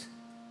kids.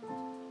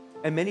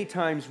 And many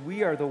times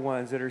we are the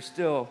ones that are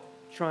still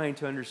trying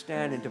to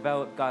understand and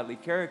develop godly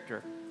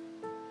character.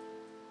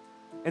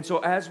 And so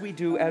as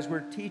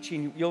we're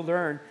teaching, you'll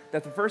learn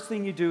that the first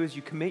thing you do is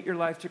you commit your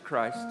life to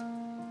Christ.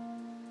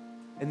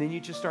 And then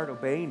you just start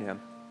obeying Him.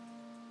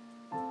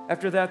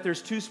 After that,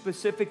 there's two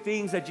specific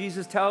things that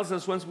Jesus tells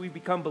us once we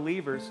become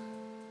believers.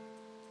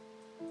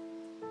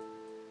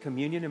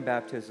 Communion and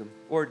baptism,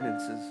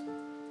 ordinances.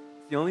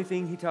 It's the only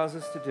thing He tells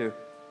us to do.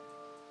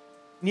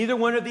 Neither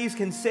one of these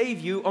can save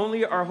you,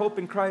 only our hope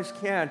in Christ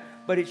can,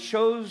 but it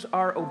shows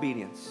our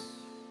obedience.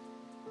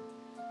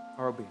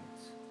 Our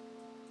obedience.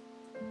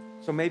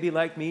 So maybe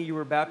like me, you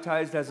were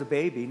baptized as a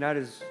baby, not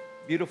as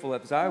beautiful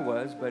as I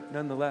was, but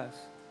nonetheless.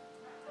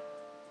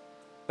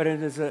 But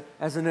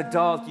as an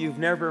adult, you've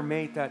never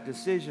made that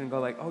decision. Go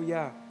like, oh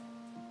yeah,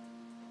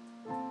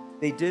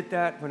 they did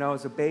that when I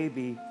was a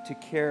baby to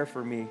care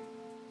for me,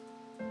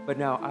 but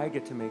now I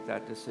get to make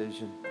that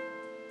decision.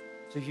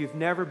 So if you've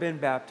never been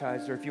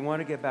baptized, or if you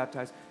want to get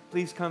baptized,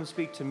 please come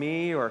speak to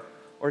me or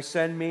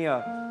send me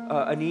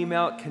an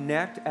email at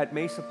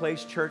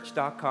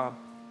connect@mesaplacechurch.com,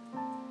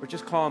 or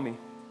just call me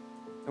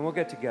and we'll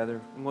get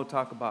together and we'll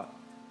talk about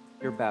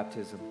your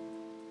baptism.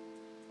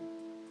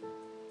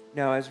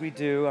 Now, as we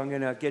do, I'm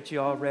going to get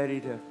you all ready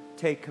to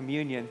take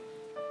communion.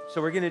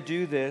 So we're going to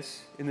do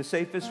this in the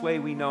safest way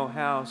we know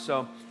how.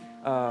 So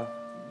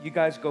you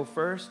guys go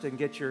first and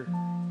get your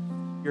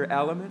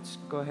elements.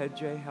 Go ahead,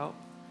 Jay, help.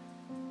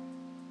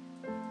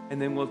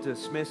 And then we'll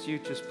dismiss you.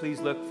 Just please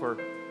look for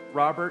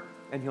Robert,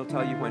 and he'll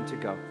tell you when to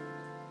go.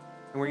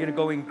 And we're going to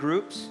go in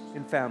groups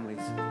and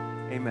families.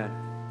 Amen.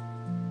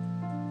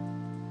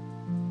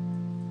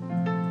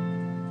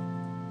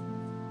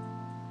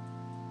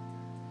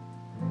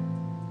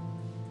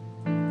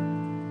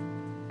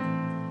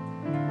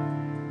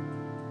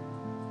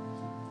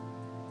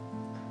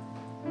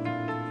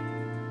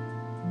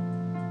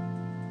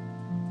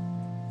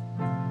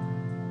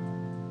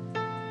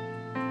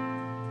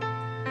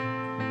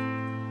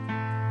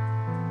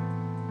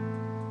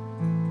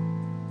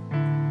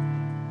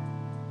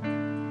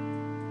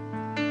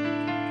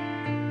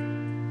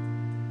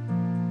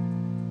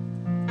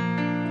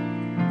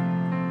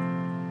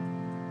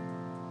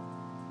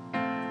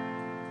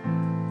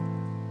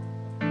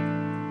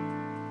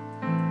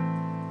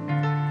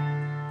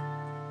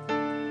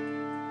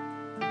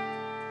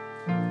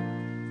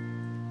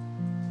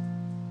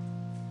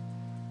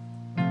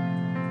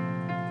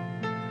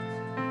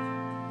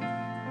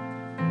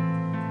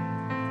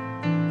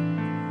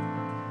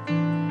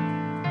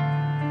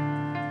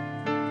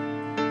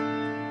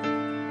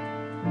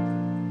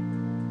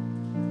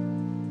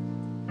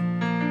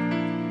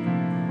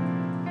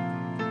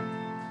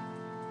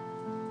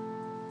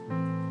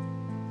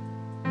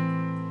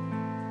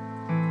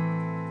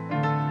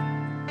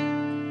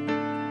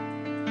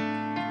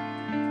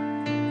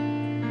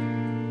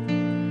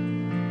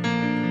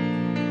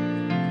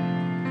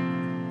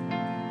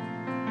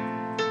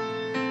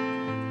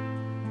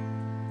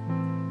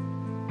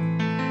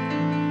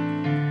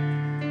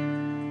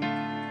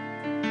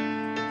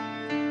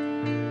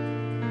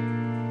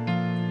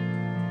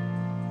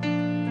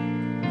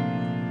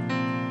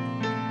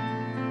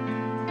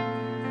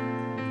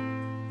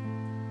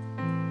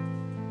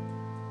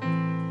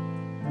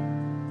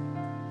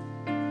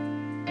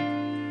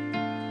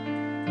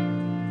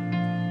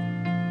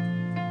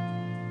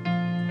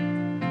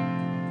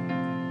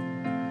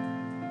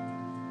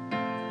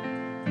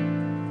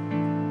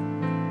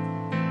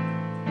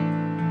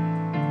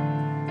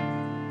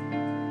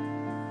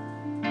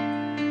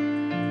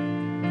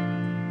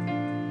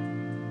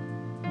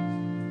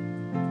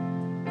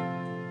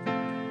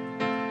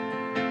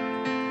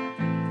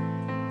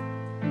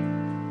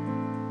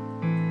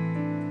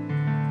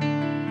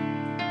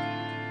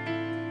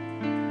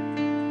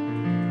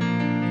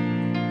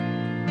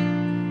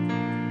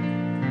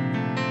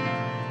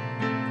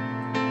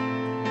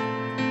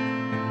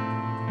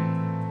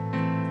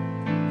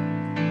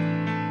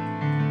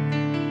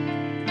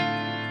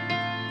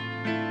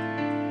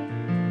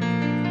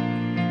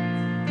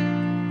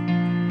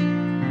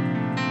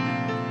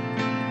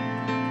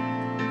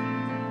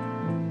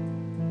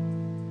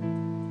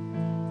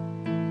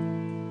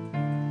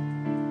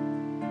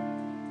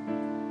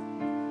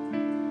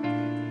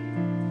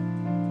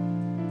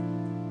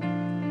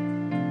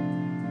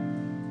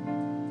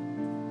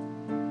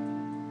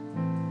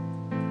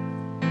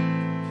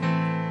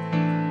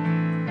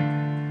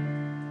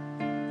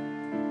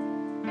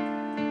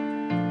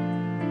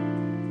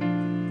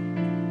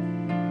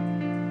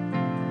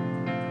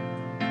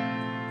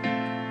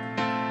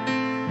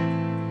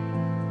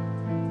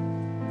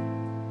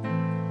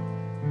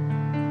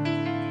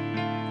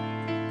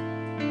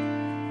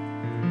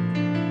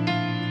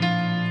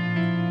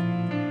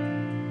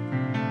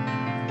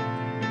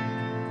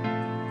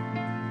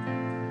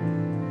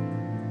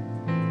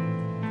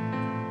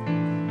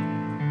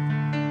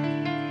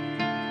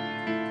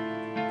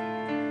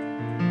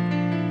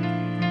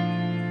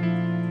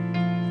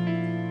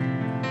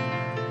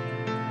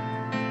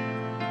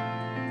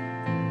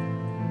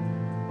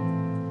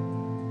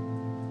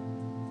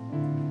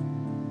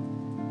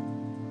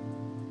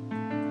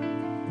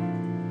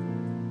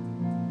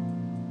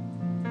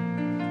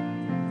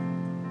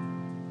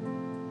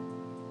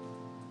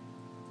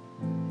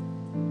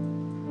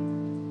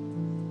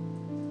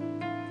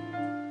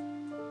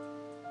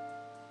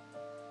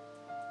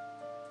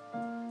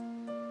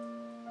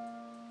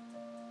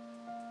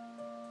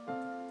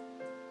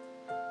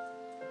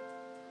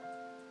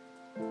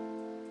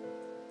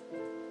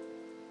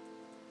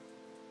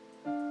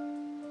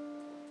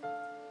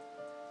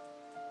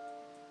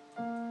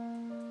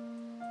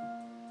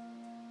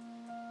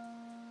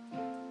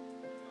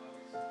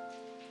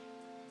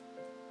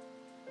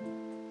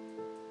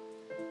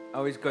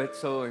 always get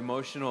so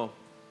emotional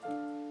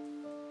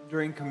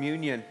during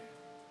communion.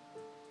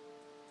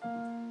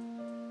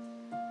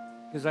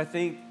 Because I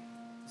think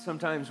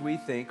sometimes we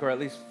think, or at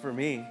least for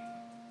me,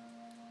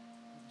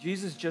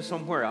 Jesus is just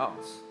somewhere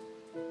else.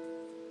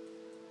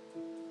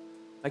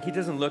 Like he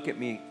doesn't look at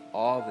me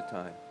all the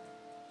time.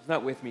 He's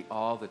not with me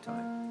all the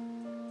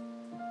time.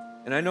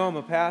 And I know I'm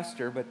a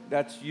pastor, but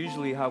that's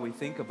usually how we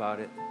think about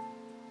it.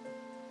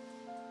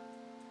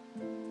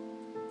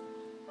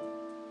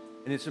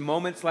 And it's in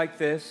moments like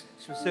this,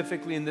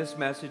 specifically in this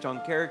message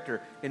on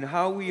character, and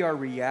how we are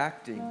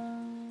reacting.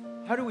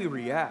 How do we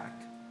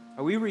react?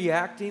 Are we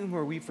reacting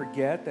where we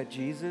forget that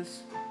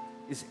Jesus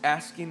is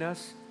asking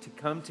us to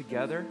come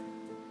together?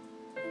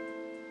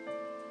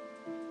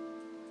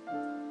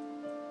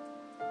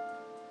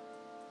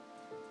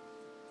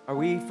 Are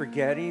we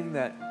forgetting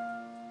that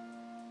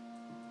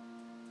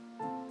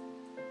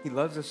he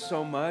loves us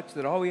so much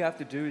that all we have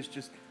to do is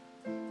just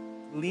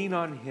lean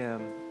on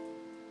him,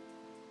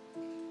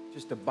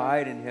 just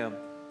abide in him?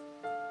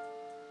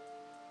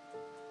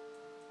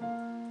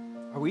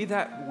 Are we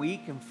that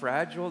weak and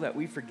fragile that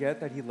we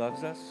forget that he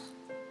loves us?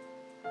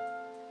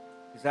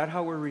 Is that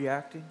how we're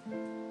reacting?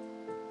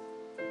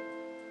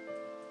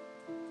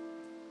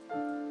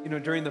 You know,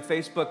 during the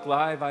Facebook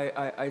Live,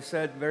 I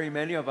said very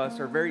many of us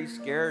are very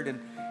scared,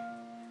 and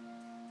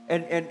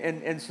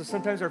so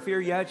sometimes our fear,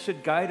 it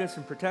should guide us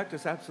and protect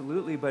us,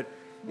 absolutely, but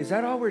is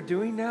that all we're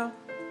doing now?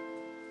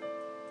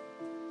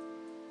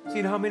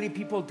 Seeing how many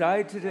people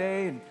died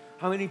today and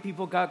how many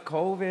people got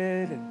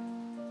COVID, and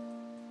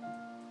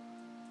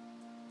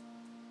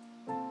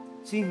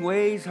seeing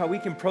ways how we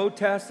can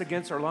protest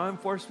against our law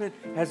enforcement,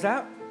 is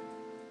that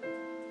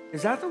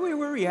the way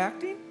we're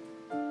reacting?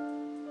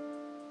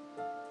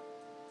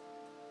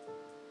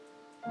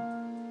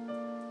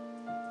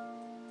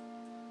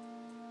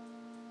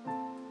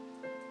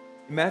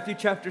 In Matthew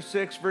chapter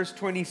 6, verse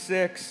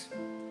 26,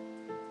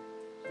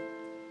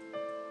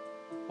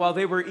 while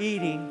they were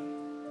eating,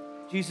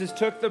 Jesus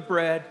took the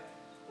bread.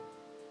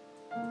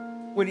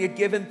 When he had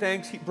given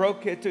thanks, he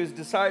broke it to his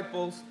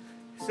disciples,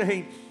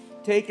 saying,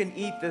 "Take and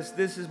eat this.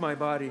 This is my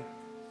body.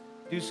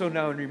 Do so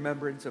now in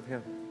remembrance of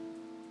him."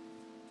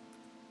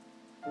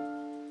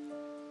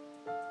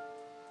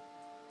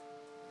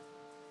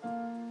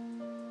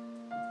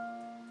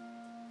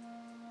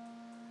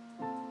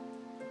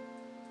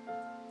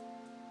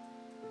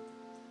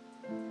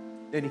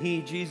 Then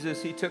he,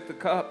 Jesus, he took the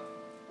cup.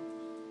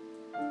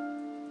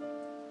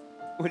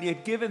 When he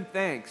had given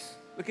thanks,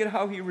 look at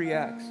how he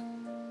reacts.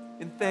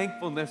 In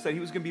thankfulness that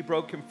he was going to be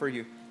broken for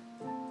you.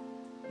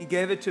 He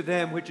gave it to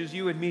them, which is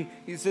you and me.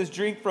 He says,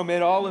 "Drink from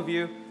it, all of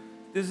you.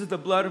 This is the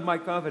blood of my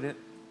covenant.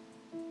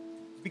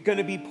 It's going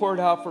to be poured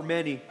out for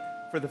many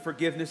for the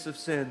forgiveness of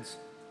sins."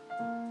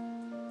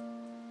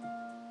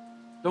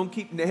 Don't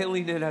keep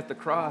nailing it at the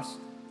cross.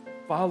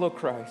 Follow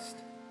Christ.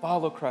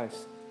 Follow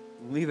Christ.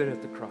 Leave it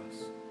at the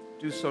cross.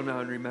 Do so now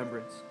in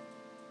remembrance.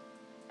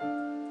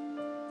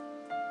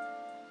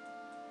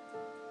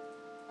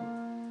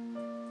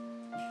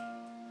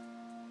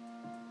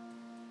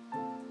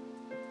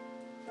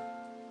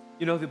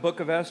 You know, the book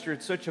of Esther,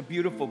 it's such a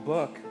beautiful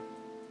book.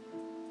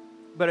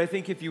 But I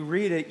think if you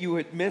read it, you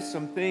would miss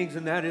some things,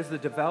 and that is the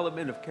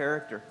development of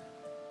character.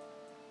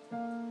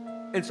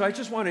 And so I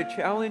just want to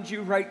challenge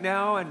you right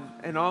now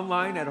and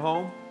online at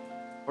home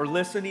or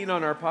listening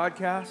on our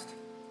podcast.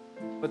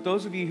 But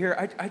those of you here,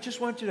 I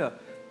just want you to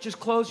just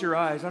close your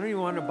eyes. I don't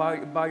even want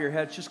to bow your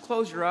heads. Just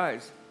close your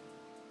eyes.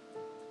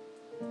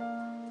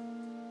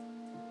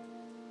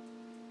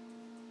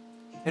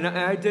 And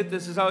I did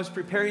this as I was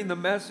preparing the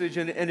message,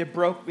 and it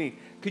broke me.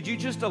 Could you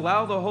just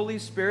allow the Holy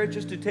Spirit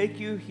just to take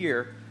you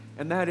here?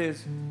 And that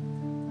is,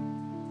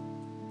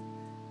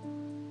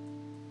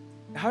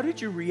 how did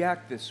you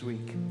react this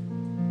week?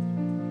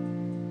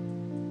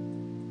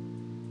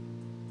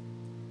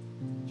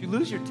 Did you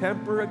lose your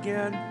temper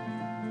again?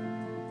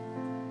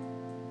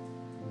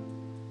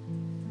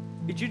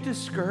 Did you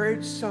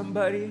discourage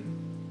somebody?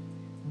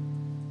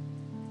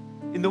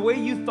 In the way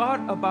you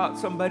thought about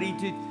somebody,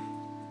 did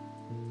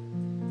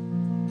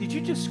you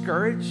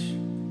discourage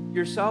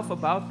yourself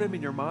about them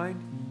in your mind?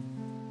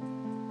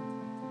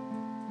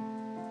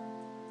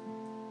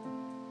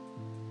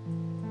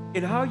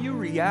 In how you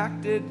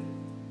reacted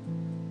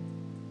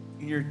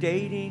in your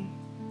dating?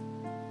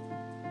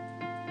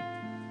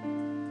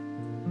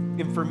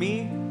 And for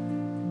me,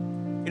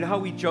 in how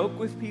we joke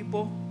with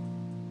people?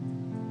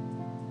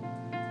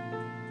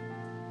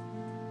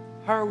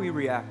 How are we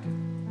reacting?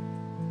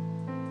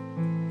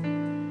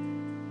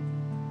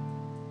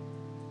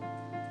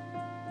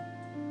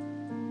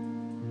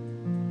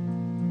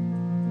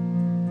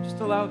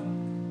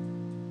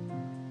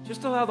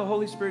 Just allow the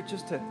Holy Spirit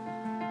just to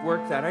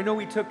work that. I know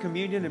we took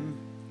communion,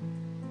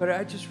 but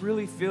I just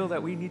really feel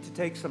that we need to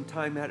take some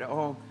time at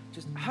home.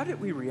 Just how did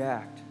we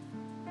react?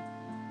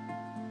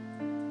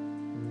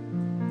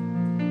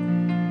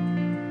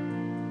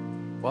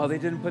 Well, they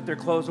didn't put their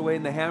clothes away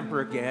in the hamper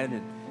again,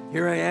 and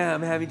here I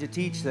am having to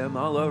teach them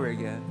all over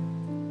again.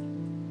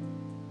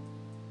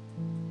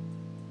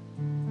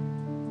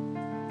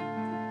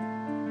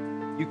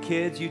 You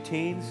kids, you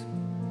teens.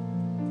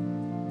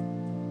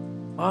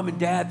 Mom and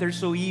dad, they're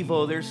so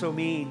evil, they're so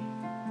mean.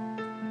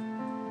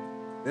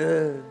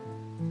 Ugh.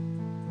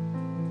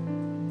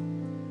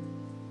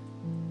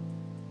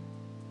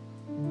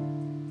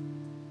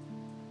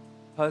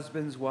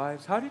 Husbands,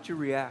 wives, how did you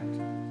react?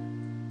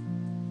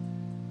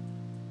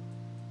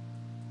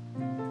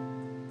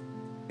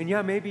 And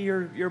yeah, maybe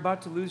you're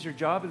about to lose your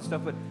job and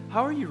stuff, but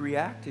how are you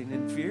reacting?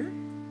 In fear?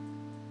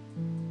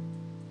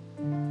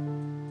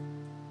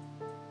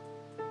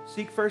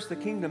 Seek first the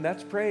kingdom,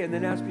 that's pray, and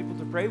then ask people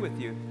to pray with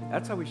you.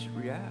 That's how we should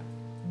react.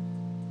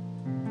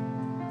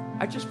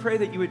 I just pray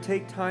that you would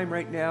take time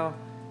right now.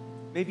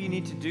 Maybe you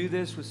need to do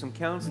this with some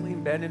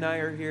counseling. Ben and I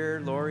are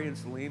here, Lori and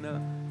Selena,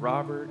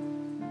 Robert.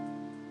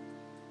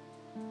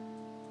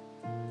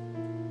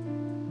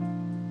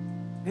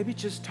 Maybe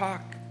just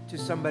talk to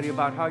somebody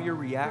about how you're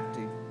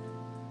reacting.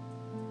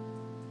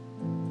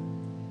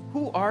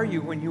 Who are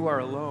you when you are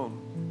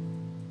alone?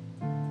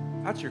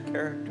 How's your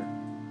character?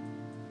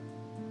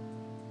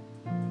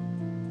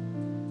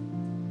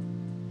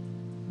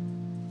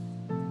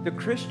 The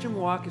Christian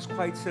walk is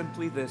quite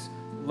simply this: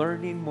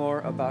 learning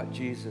more about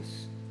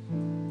Jesus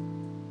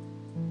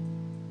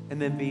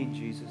and then being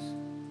Jesus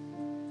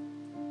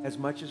as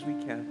much as we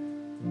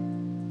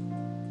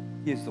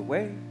can. He is the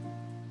way.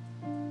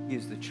 He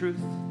is the truth.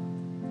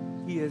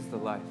 He is the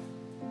life.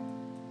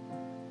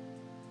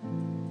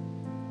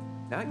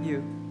 Not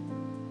you.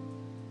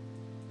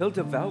 He'll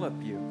develop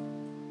you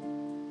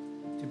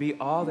to be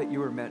all that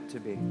you were meant to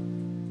be.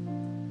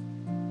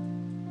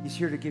 He's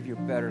here to give you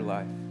a better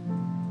life.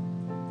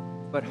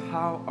 But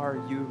how are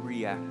you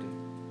reacting?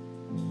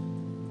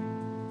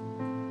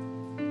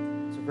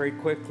 So very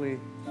quickly, if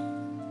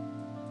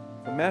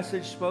the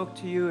message spoke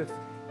to you,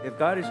 if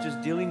God is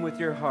just dealing with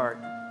your heart,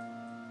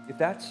 if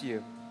that's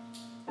you,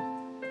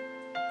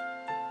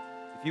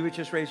 if you would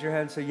just raise your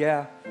hand and say,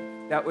 yeah,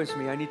 that was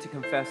me. I need to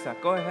confess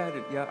that. Go ahead.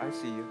 And, yeah, I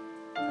see you.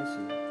 I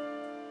see you.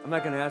 I'm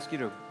not going to ask you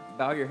to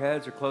bow your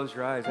heads or close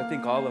your eyes. I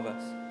think all of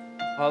us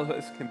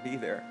can be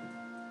there.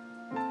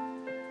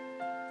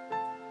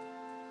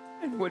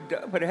 And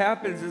what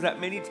happens is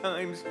that many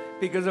times,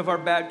 because of our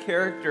bad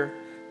character,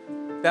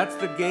 that's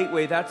the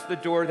gateway, that's the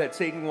door that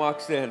Satan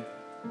walks in.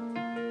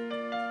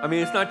 I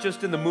mean, it's not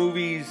just in the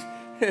movies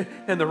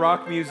and the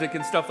rock music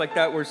and stuff like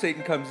that where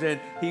Satan comes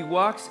in. He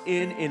walks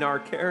in our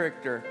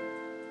character.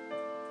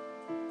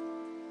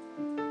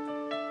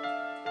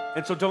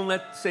 And so don't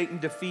let Satan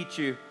defeat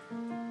you.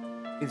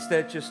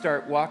 Instead, just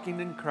start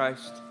walking in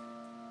Christ,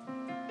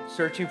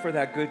 searching for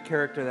that good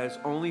character that is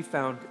only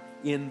found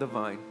in the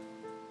vine.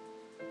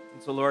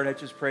 And so, Lord, I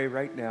just pray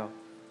right now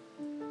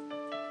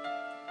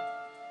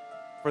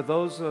for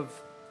those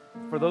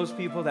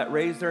people that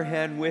raised their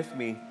hand with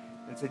me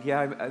and said,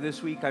 yeah,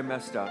 this week I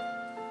messed up.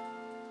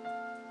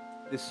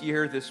 This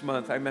year, this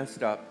month, I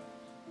messed up.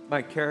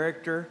 My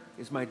character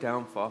is my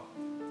downfall.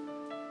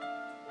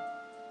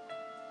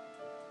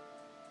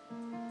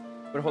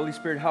 But Holy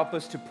Spirit, help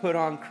us to put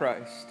on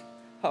Christ.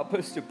 Help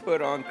us to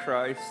put on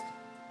Christ.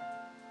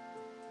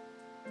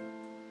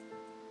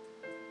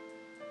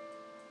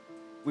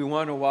 We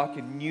want to walk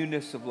in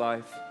newness of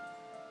life.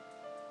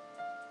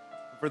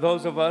 For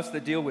those of us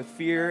that deal with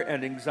fear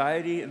and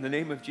anxiety, in the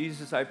name of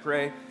Jesus, I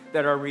pray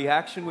that our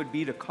reaction would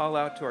be to call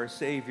out to our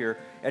Savior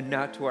and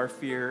not to our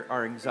fear,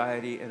 our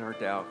anxiety, and our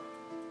doubt.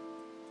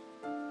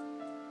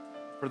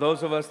 For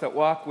those of us that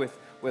walk with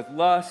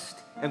lust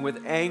and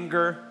with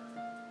anger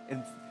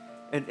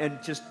and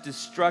just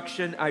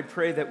destruction, I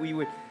pray that we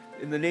would,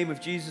 in the name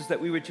of Jesus,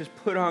 that we would just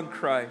put on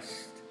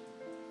Christ.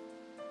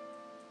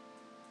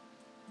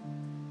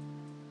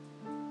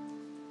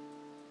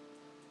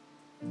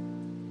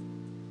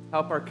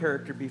 Help our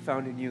character be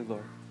found in you,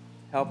 Lord.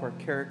 Help our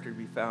character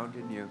be found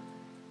in you.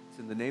 It's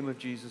in the name of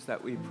Jesus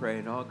that we pray,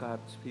 and all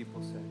God's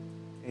people say,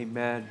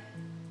 amen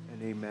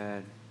and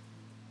amen.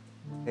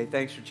 Hey,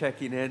 thanks for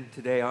checking in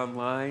today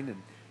online.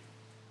 And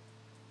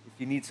if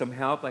you need some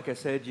help, like I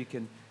said, you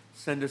can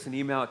send us an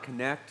email at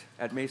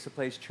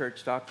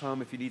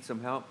connect@mesaplacechurch.com if you need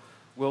some help.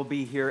 We'll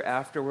be here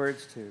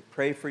afterwards to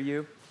pray for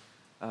you.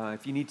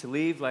 If you need to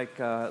leave like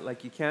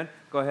you can,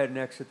 go ahead and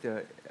exit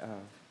the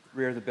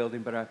rear of the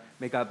building. But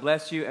may God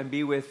bless you and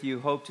be with you.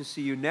 Hope to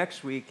see you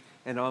next week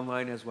and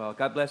online as well.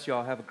 God bless you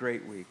all. Have a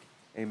great week.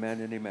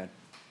 Amen and amen.